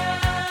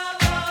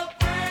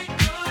 Celebrate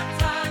good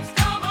times,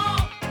 come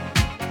on!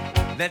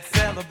 Let's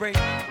celebrate.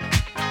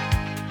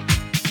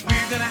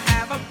 We're gonna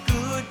have a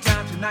good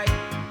time tonight.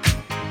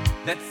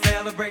 Let's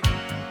celebrate.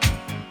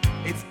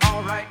 It's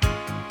alright.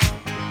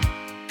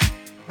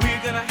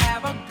 We're gonna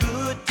have a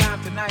good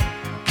time tonight.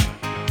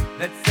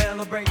 Let's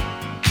celebrate.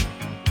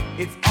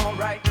 It's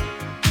alright,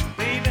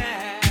 baby.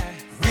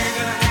 We're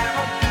gonna have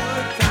a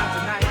good time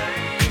tonight.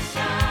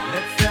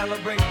 Let's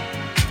celebrate.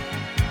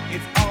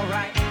 It's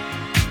alright.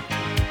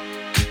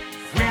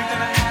 We're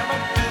gonna have a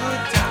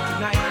good time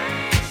tonight.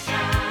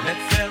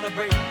 Let's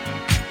celebrate.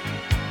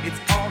 It's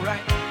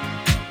alright.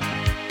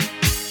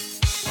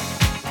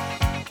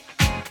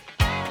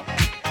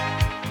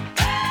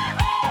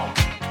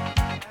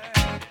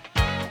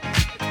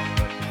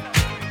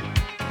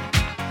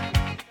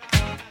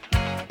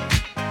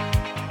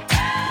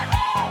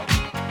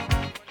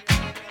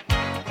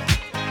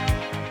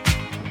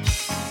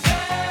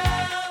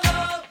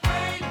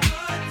 Celebrate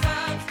good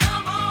times,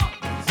 come on!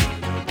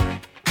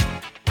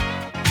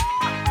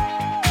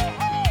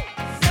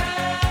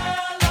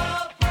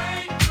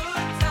 Celebrate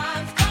good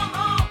times, come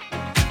on!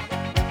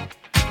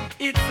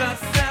 It's a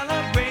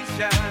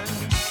celebration.